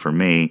disappointment for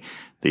me.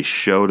 They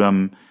showed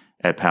them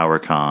at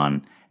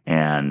PowerCon,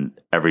 and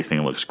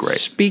everything looks great.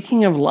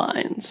 Speaking of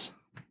lines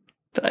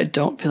that I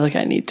don't feel like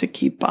I need to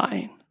keep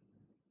buying,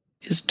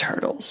 is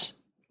Turtles.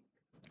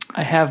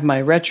 I have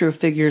my retro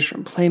figures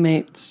from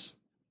Playmates.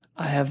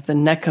 I have the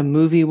NECA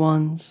movie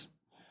ones.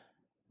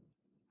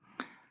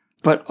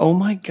 But oh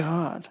my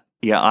God.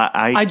 Yeah,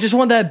 I just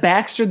want that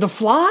Baxter the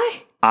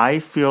Fly. I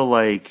feel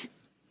like,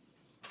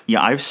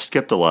 I've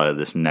skipped a lot of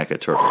this NECA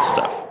Turtle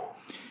stuff.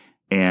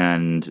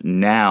 And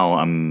now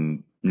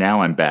I'm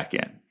back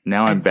in.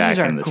 Now I'm back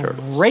in the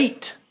Turtles.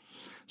 Great.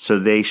 So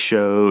they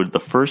showed the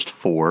first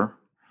 4,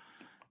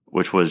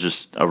 which was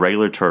just a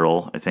regular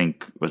turtle. I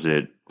think, was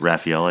it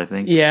Raphael, I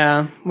think?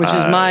 Yeah, which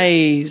is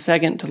my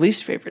second to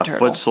least favorite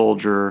turtle. Foot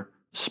Soldier,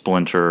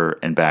 Splinter,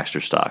 and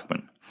Baxter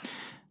Stockman.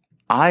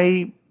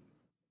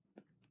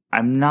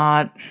 I'm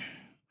not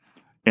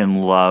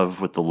in love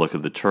with the look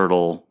of the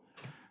turtle.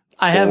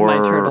 I have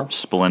my turtle.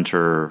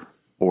 Splinter,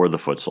 or the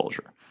Foot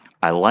Soldier.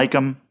 I like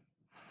them.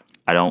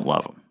 I don't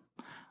love them.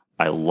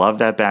 I love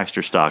that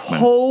Baxter Stockman.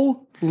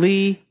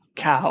 Holy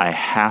cow. I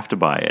have to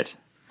buy it.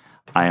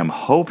 I am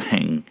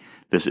hoping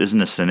this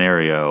isn't a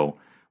scenario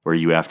where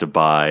you have to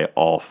buy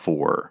all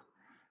 4.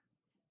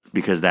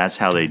 Because that's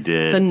how they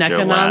did the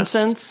NECA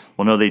nonsense?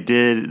 Well, no, they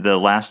did the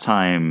last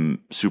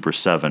time Super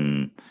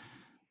 7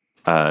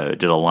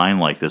 did a line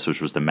like this,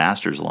 which was the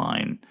Masters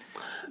line.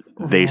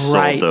 They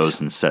sold those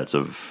in sets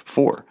of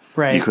 4.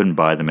 Right. You couldn't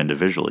buy them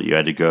individually. You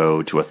had to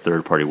go to a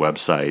third-party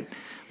website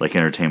like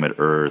Entertainment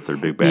Earth or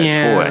Big Bad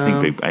Toy.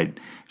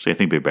 I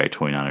think Big Bad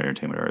Toy, not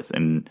Entertainment Earth,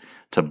 and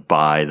to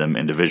buy them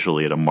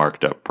individually at a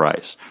marked up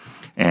price.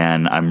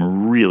 And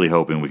I'm really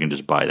hoping we can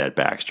just buy that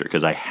Baxter,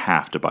 because I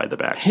have to buy the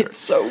Baxter. It's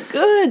so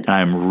good. And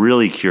I'm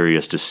really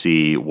curious to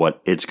see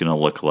what it's going to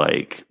look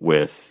like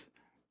with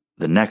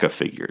the NECA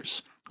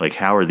figures. Like,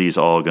 how are these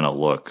all going to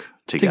look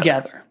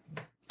together?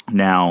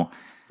 Now,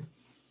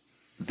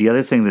 the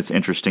other thing that's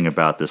interesting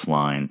about this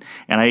line,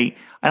 and I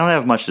don't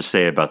have much to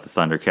say about the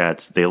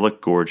Thundercats. They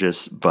look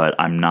gorgeous, but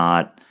I'm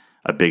not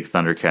a big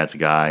Thundercats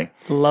guy.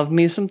 Love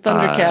me some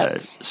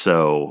Thundercats.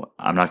 So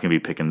I'm not going to be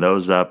picking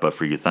those up, but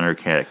for you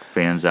Thundercat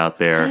fans out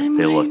there,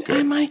 they look good.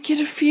 I might get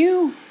a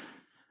few.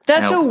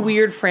 That's a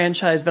weird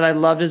franchise that I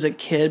loved as a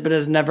kid, but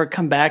has never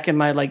come back in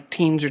my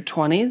teens or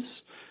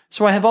 20s.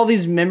 So I have all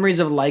these memories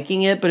of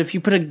liking it, but if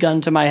you put a gun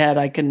to my head,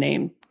 I could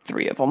name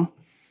 3 of them.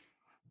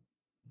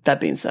 That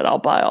being said, I'll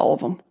buy all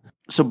of them.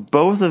 So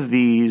both of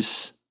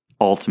these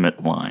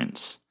Ultimate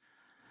lines,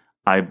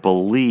 I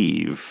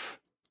believe,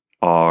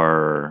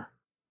 are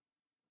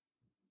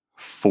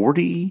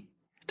 $40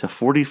 to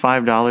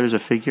 $45 a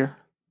figure.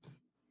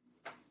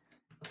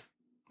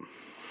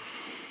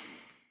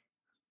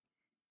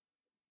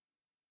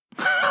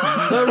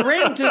 The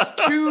rent is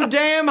too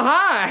damn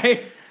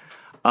high.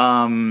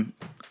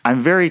 I'm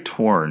very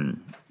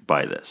torn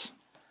by this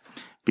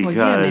because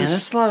Well, yeah, man,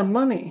 that's a lot of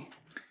money.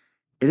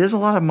 it is a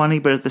lot of money,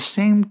 but at the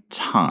same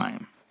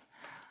time,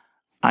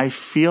 I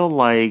feel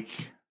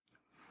like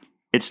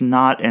it's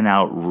not an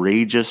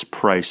outrageous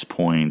price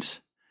point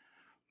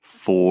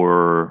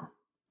for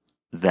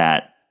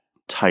that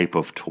type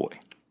of toy.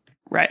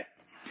 Right.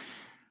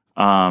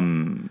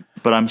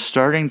 But I'm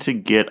starting to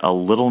get a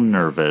little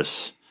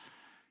nervous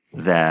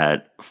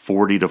that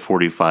 $40 to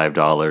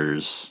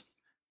 $45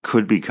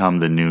 could become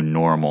the new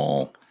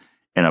normal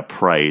in a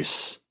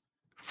price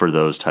for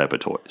those type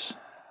of toys.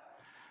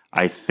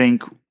 I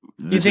think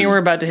You think we're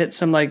about to hit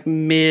some like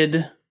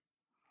mid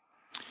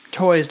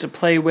toys to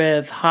play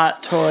with,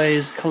 hot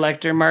toys,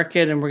 collector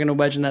market, and we're going to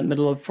wedge in that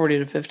middle of 40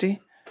 to 50?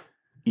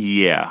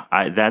 Yeah,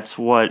 that's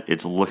what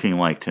it's looking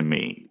like to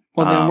me.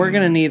 Well, then we're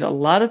going to need a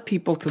lot of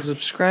people to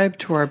subscribe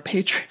to our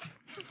Patreon.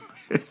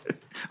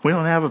 We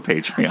don't have a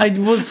Patreon. I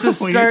will just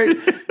start.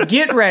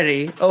 Get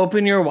ready.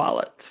 Open your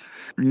wallets.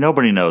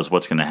 Nobody knows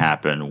what's going to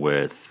happen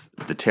with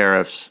the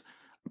tariffs.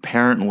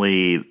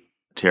 Apparently,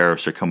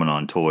 tariffs are coming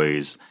on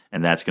toys,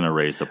 and that's going to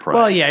raise the price.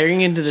 Well, yeah, you're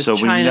getting into this so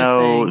China we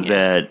know thing,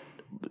 that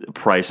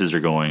prices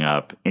are going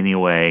up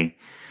anyway.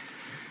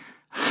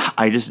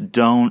 I just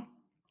don't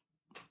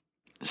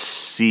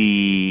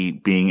see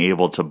being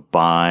able to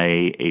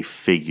buy a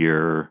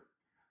figure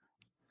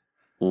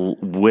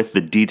with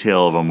the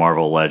detail of a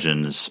Marvel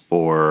Legends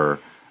or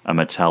a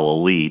Mattel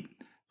Elite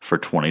for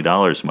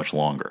 $20 much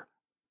longer.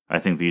 I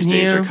think these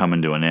days are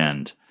coming to an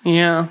end.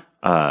 Yeah.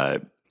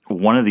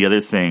 One of the other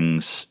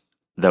things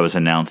that was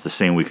announced the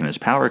same weekend as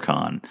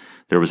PowerCon,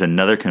 there was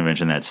another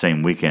convention that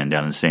same weekend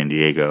down in San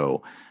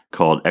Diego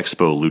called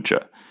Expo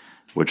Lucha,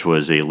 which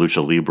was a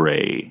Lucha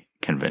Libre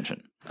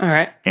convention. All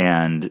right.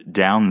 And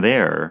down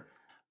there,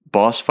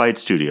 Boss Fight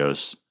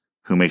Studios,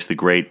 who makes the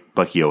great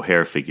Bucky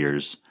O'Hare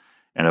figures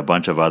and a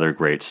bunch of other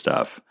great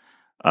stuff.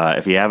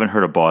 If you haven't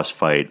heard of Boss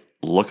Fight,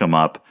 look them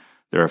up.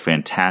 They're a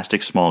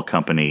fantastic small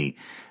company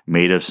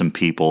made of some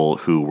people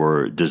who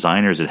were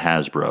designers at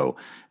Hasbro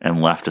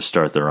and left to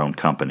start their own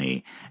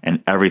company.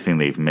 And everything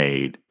they've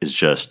made is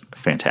just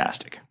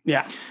fantastic.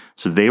 Yeah.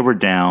 So they were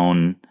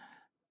down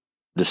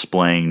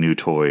displaying new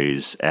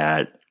toys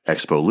at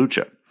Expo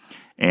Lucha.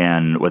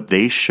 And what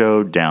they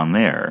showed down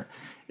there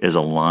is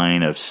a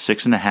line of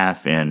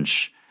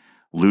 6.5-inch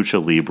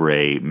Lucha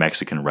Libre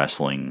Mexican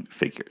wrestling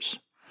figures.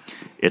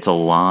 It's a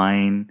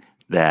line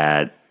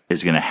that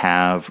is going to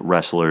have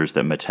wrestlers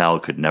that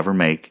Mattel could never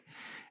make,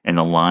 and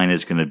the line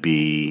is going to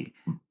be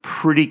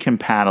pretty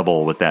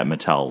compatible with that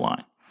Mattel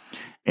line.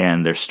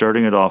 And they're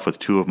starting it off with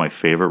 2 of my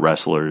favorite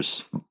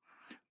wrestlers,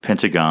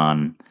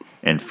 Pentagon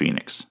and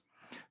Phoenix.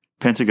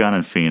 Pentagon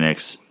and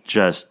Phoenix,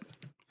 just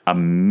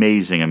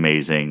amazing,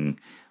 amazing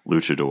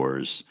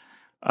luchadors.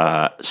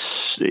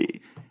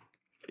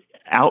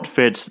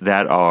 Outfits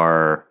that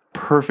are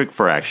perfect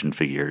for action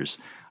figures.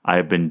 I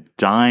have been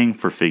dying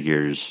for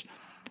figures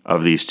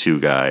of these 2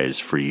 guys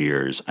for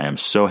years. I am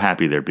so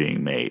happy they're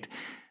being made.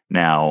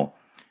 Now,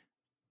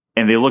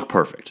 and they look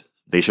perfect.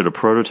 They showed a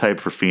prototype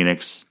for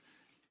Phoenix,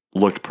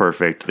 looked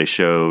perfect. They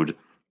showed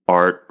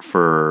art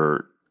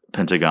for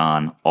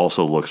Pentagon,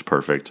 also looks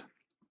perfect.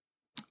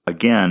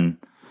 Again,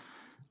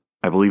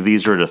 I believe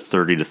these are at a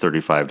 $30 to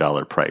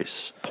 $35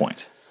 price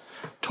point.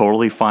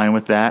 Totally fine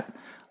with that.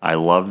 I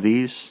love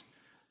these.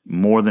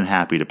 More than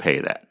happy to pay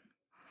that.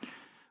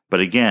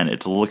 But again,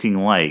 it's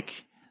looking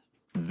like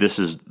this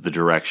is the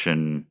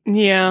direction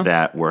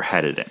that we're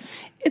headed in.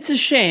 It's a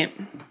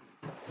shame.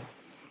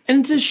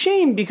 And it's a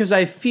shame because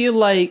I feel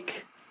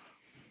like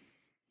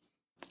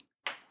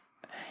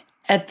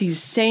at the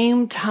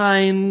same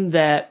time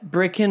that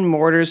brick and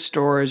mortar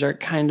stores are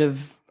kind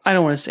of, I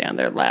don't want to say on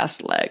their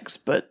last legs,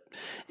 but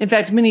in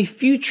fact, many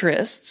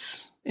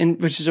futurists,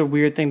 which is a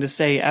weird thing to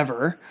say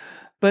ever,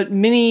 but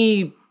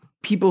many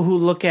people who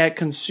look at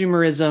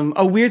consumerism,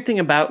 a weird thing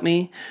about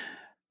me,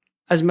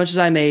 as much as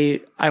I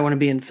want to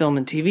be in film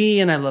and TV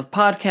and I love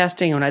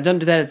podcasting, and when I don't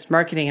do that, it's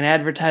marketing and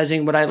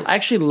advertising. What I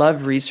actually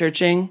love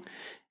researching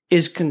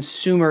is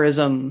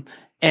consumerism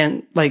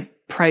and like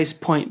price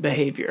point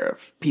behavior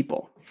of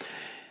people.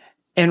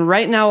 And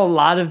right now, a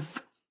lot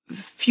of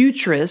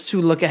futurists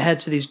who look ahead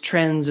to these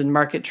trends and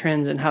market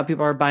trends and how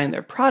people are buying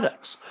their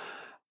products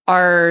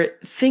are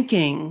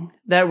thinking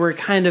that we're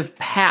kind of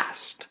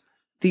passing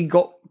the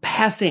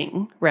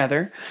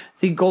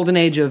golden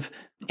age of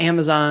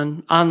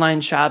Amazon,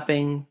 online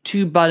shopping,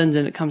 2 buttons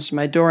and it comes to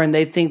my door. And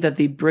they think that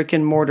the brick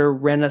and mortar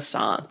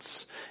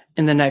renaissance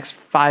in the next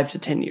 5 to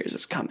 10 years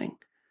is coming.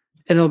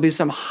 And it'll be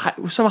some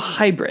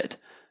hybrid.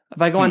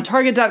 If I go on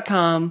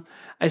Target.com,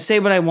 I say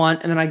what I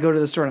want, and then I go to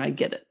the store and I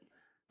get it.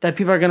 That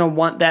people are going to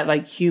want that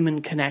like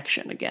human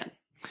connection again.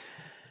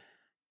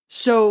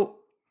 So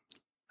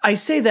I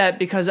say that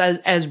because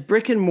as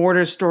brick and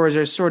mortar stores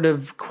are sort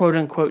of quote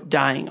unquote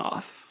dying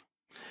off,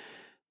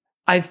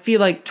 I feel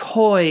like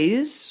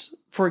toys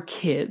for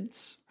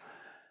kids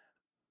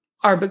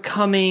are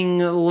becoming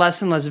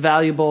less and less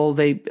valuable.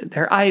 Their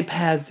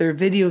iPads, their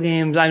video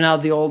games. I'm now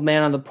the old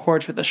man on the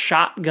porch with a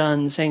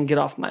shotgun saying, "Get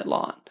off my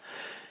lawn."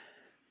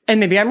 And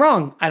maybe I'm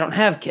wrong. I don't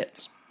have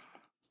kids.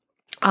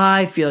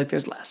 I feel like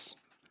there's less.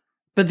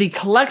 But the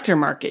collector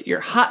market,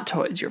 your Hot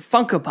Toys, your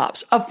Funko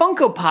Pops. A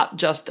Funko Pop,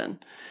 Justin,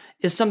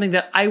 is something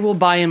that I will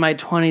buy in my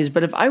 20s.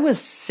 But if I was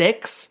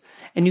 6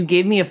 and you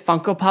gave me a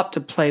Funko Pop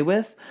to play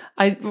with,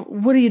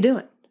 what are you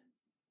doing?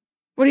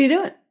 What are you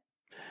doing?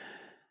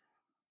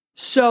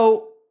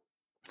 So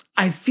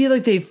I feel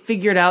like they've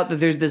figured out that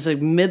there's this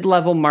like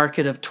mid-level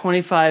market of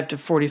 25 to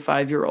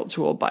 45-year-olds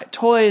who will buy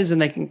toys,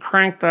 and they can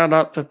crank that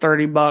up to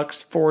 $30,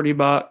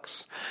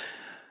 $40.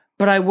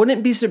 But I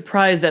wouldn't be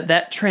surprised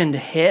that trend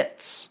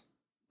hits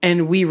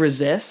and we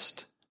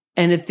resist.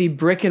 And if the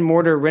brick and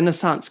mortar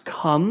renaissance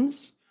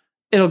comes,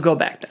 it'll go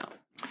back down.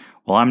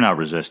 Well, I'm not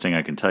resisting,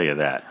 I can tell you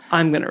that.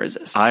 I'm going to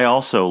resist. I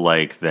also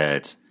like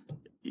that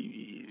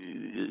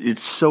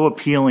it's so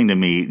appealing to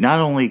me. Not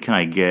only can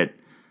I get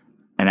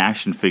an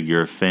action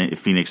figure of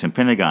Phoenix and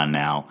Pentagon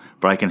now,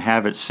 but I can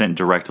have it sent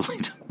directly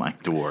to my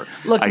door.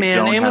 Look,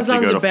 man,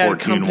 Amazon's a bad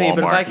company, Walmarts.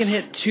 but if I can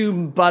hit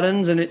 2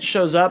 buttons and it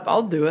shows up,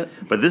 I'll do it.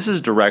 But this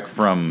is direct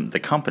from the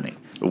company,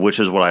 which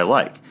is what I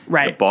like.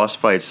 Right. The Boss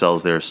Fight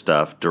sells their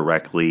stuff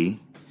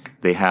directly.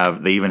 They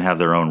even have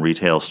their own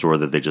retail store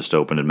that they just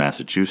opened in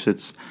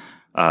Massachusetts.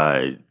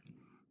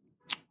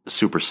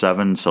 Super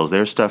 7 sells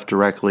their stuff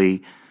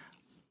directly.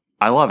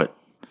 I love it,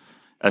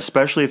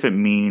 especially if it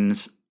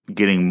means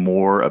getting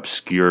more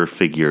obscure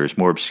figures,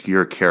 more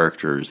obscure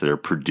characters that are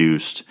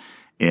produced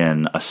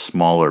in a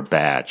smaller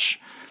batch.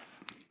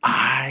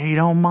 I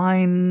don't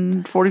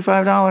mind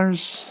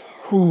 $45.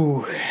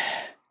 Ooh,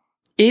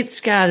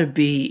 it's got to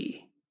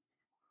be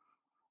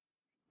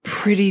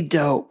pretty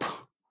dope.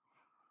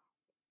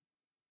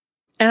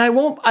 And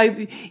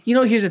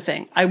here's the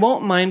thing. I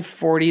won't mind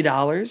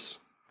 $40.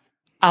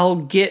 I'll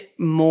get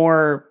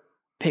more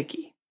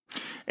picky.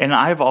 And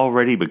I've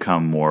already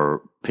become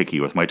more picky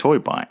with my toy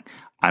buying.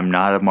 I'm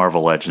not a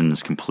Marvel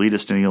Legends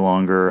completist any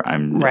longer.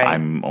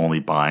 I'm only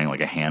buying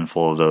like a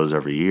handful of those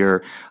every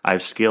year.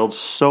 I've scaled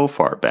so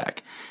far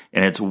back,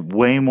 and it's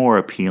way more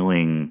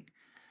appealing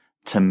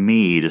to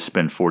me to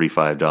spend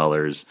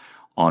 $45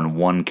 on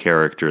one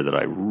character that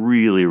I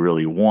really,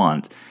 really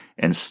want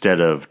instead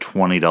of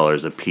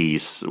 $20 a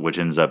piece, which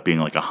ends up being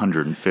like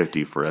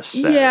 $150 for a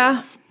set.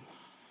 Yeah,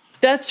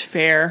 that's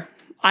fair.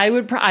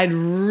 I'd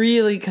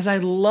really, because I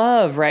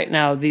love right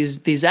now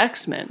these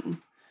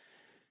X-Men.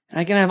 And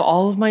I can have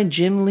all of my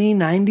Jim Lee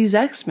 90s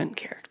X-Men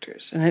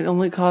characters. And it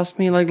only cost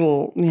me like,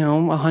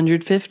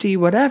 $150,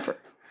 whatever.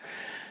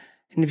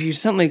 And if you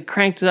suddenly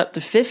cranked it up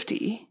to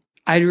 $50,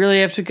 I'd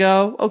really have to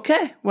go,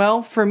 okay,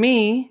 well, for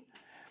me,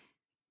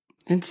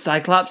 it's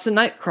Cyclops and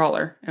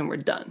Nightcrawler, and we're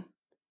done.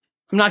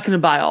 I'm not going to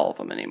buy all of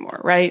them anymore,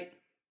 right?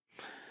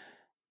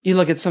 You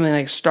look at something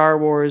like Star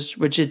Wars,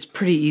 which it's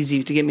pretty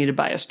easy to get me to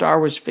buy a Star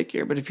Wars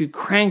figure. But if you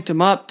cranked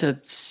them up to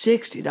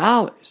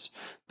 $60,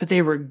 but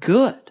they were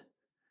good,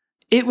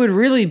 it would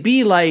really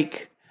be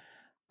like,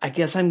 I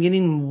guess I'm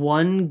getting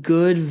one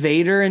good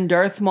Vader and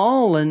Darth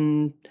Maul,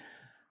 and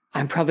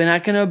I'm probably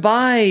not going to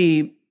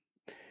buy,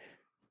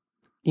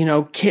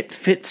 Kit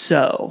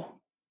Fitzo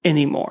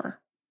anymore.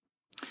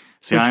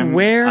 See,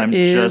 I'm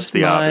just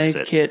the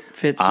opposite. Kit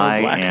Fitzo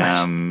Black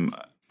Legends?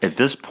 At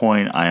this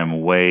point, I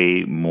am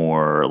way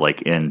more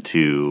like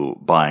into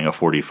buying a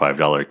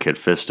 $45 Kit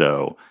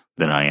Fisto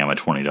than I am a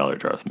 $20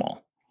 Darth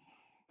Maul.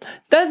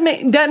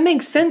 That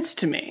makes sense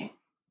to me.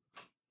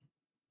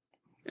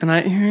 And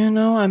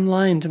I'm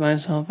lying to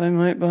myself. I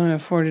might buy a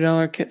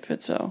 $40 Kit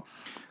Fitzo.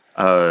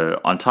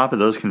 On top of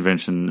those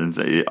conventions,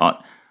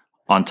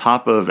 on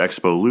top of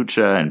Expo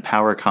Lucha and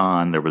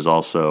PowerCon, there was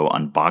also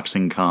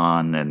Unboxing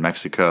Con in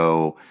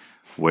Mexico,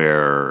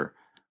 where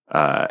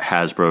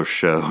Hasbro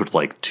showed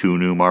like 2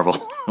 new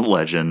Marvel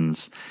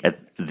Legends. At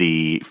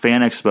the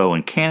Fan Expo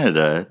in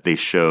Canada, they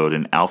showed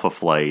an Alpha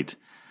Flight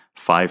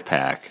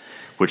 5-pack,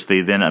 which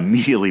they then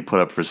immediately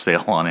put up for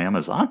sale on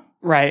Amazon.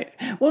 Right.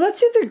 Well, that's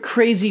the other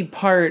crazy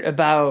part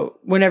about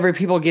whenever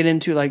people get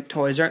into like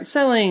toys aren't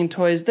selling,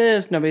 toys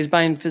this, nobody's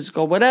buying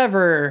physical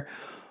whatever.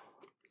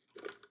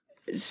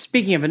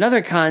 Speaking of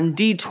another con,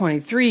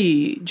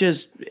 D23,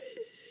 just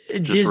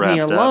Disney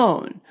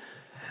alone.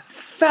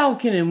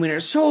 Falcon and Winter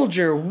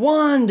Soldier,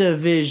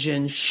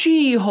 WandaVision,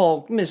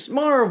 She-Hulk, Miss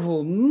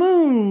Marvel,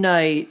 Moon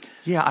Knight.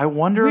 Yeah, I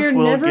wonder if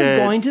we're never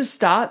going to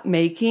stop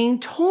making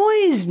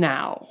toys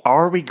now.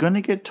 Are we going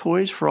to get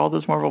toys for all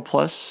those Marvel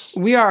Plus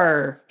we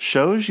are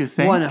shows, you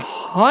think?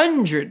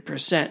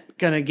 100%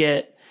 going to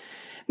get,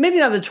 maybe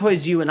not the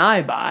toys you and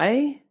I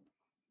buy.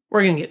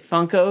 We're going to get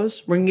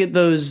Funkos. We're going to get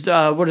those,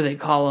 what do they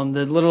call them?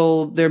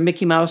 They're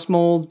Mickey Mouse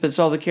molds, but it's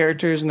all the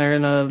characters and they're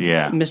in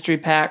a mystery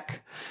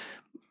pack.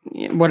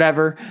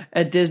 whatever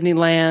at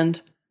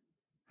Disneyland.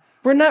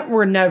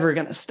 We're never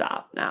going to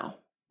stop now.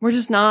 We're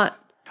just not.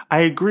 I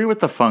agree with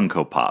the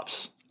Funko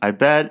Pops. I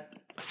bet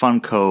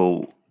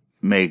Funko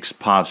makes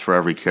Pops for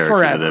every character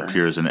Forever. that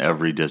appears in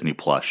every Disney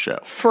Plus show.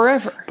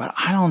 Forever. But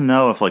I don't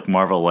know if like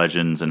Marvel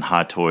Legends and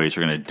Hot Toys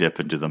are going to dip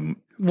into the Disney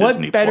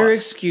What better Plus.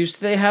 excuse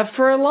do they have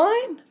for a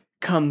line?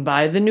 Come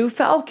buy the new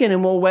Falcon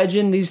and we'll wedge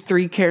in these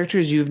 3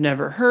 characters you've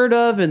never heard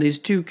of and these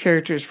 2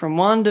 characters from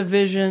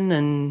WandaVision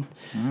and...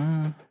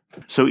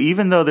 So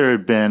even though there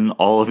had been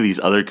all of these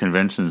other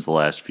conventions the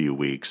last few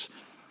weeks,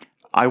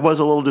 I was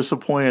a little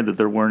disappointed that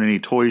there weren't any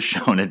toys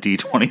shown at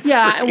D23.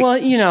 Yeah, well,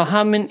 you know,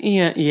 how many...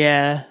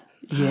 Yeah.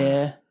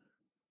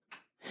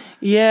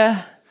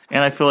 And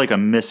I feel like a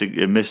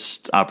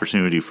missed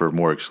opportunity for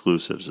more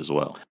exclusives as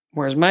well.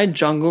 Where's my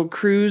Jungle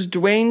Cruise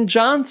Dwayne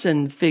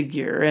Johnson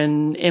figure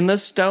and Emma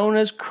Stone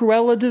as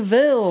Cruella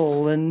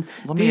DeVille and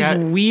these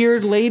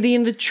weird Lady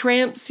and the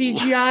Tramp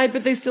CGI,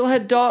 but they still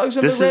had dogs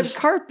on the red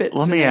carpet.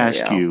 Let me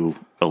ask you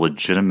a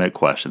legitimate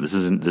question. This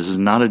is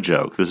not a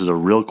joke. This is a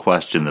real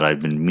question that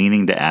I've been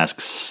meaning to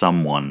ask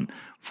someone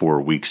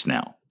for weeks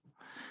now.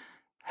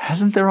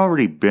 Hasn't there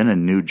already been a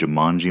new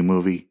Jumanji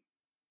movie?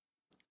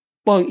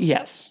 Well,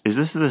 yes. Is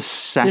this the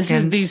second? This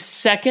is the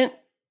second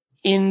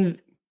in...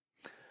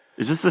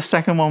 Is this the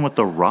second one with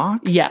The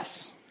Rock?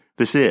 Yes.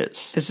 This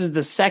is. This is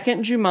the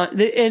second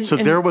Jumanji. So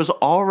there was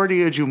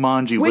already a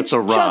Jumanji with The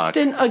Rock. Which,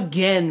 Justin,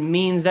 again,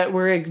 means that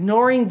we're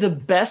ignoring the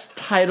best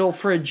title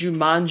for a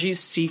Jumanji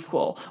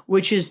sequel,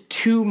 which is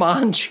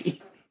Tumanji.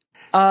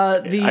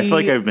 I feel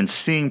like I've been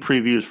seeing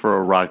previews for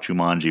a Rock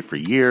Jumanji for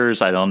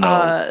years. I don't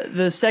know.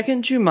 The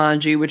second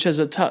Jumanji, which has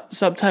a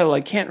subtitle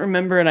I can't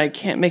remember and I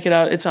can't make it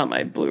out. It's on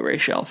my Blu-ray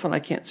shelf and I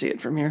can't see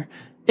it from here.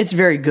 It's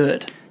very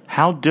good.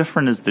 How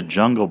different is the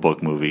Jungle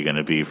Book movie going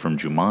to be from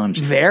Jumanji?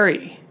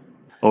 Very.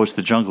 Oh, it's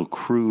the Jungle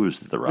Cruise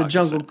that The Rock is in. The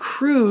Jungle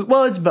Cruise.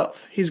 Well, it's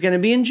both. He's going to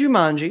be in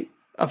Jumanji,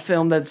 a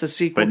film that's a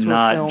sequel to a film.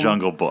 But not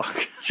Jungle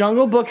Book.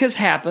 Jungle Book has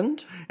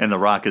happened. And The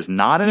Rock is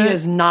not in it? He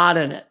is not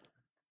in it.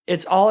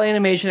 It's all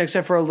animation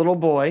except for a little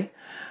boy.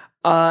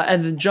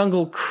 And the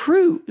Jungle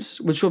Cruise,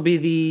 which will be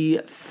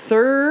the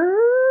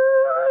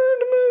 3rd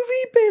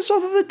movie based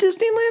off of the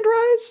Disneyland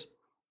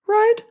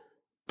ride?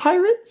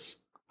 Pirates?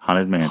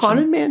 Haunted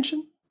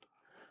Mansion.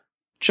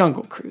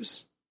 Jungle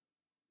Cruise.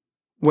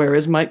 Where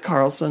is Mike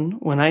Carlson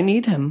when I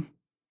need him?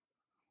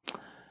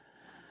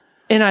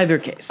 In either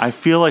case. I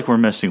feel like we're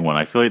missing one.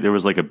 I feel like there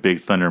was like a Big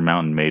Thunder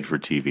Mountain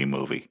made-for-TV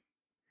movie.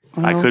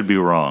 Well, I could be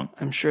wrong.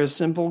 I'm sure a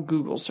simple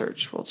Google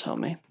search will tell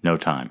me. No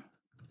time.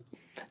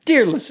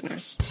 Dear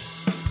listeners,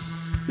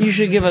 you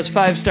should give us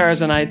 5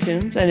 stars on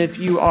iTunes, and if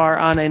you are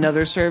on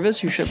another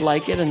service, you should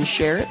like it and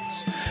share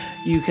it.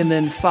 You can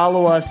then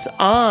follow us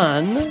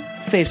on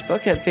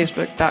Facebook at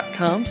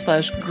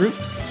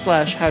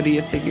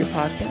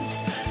facebook.com/groups/howdoyoufigurepodcast,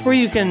 where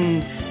you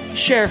can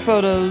share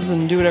photos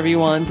and do whatever you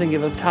want and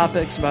give us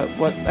topics about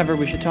whatever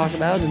we should talk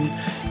about. And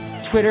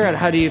Twitter at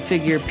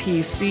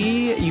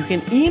howdoyoufigurepc. You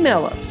can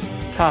email us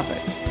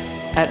topics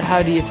at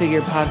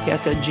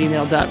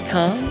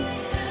howdoyoufigurepodcast@gmail.com.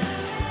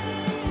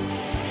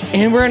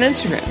 And we're on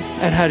Instagram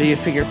at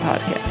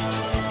howdoyoufigurepodcast.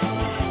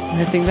 And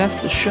I think that's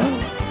the show.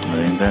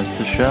 I think that's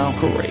the show.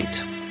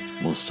 Great.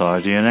 We'll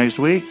talk to you next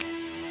week.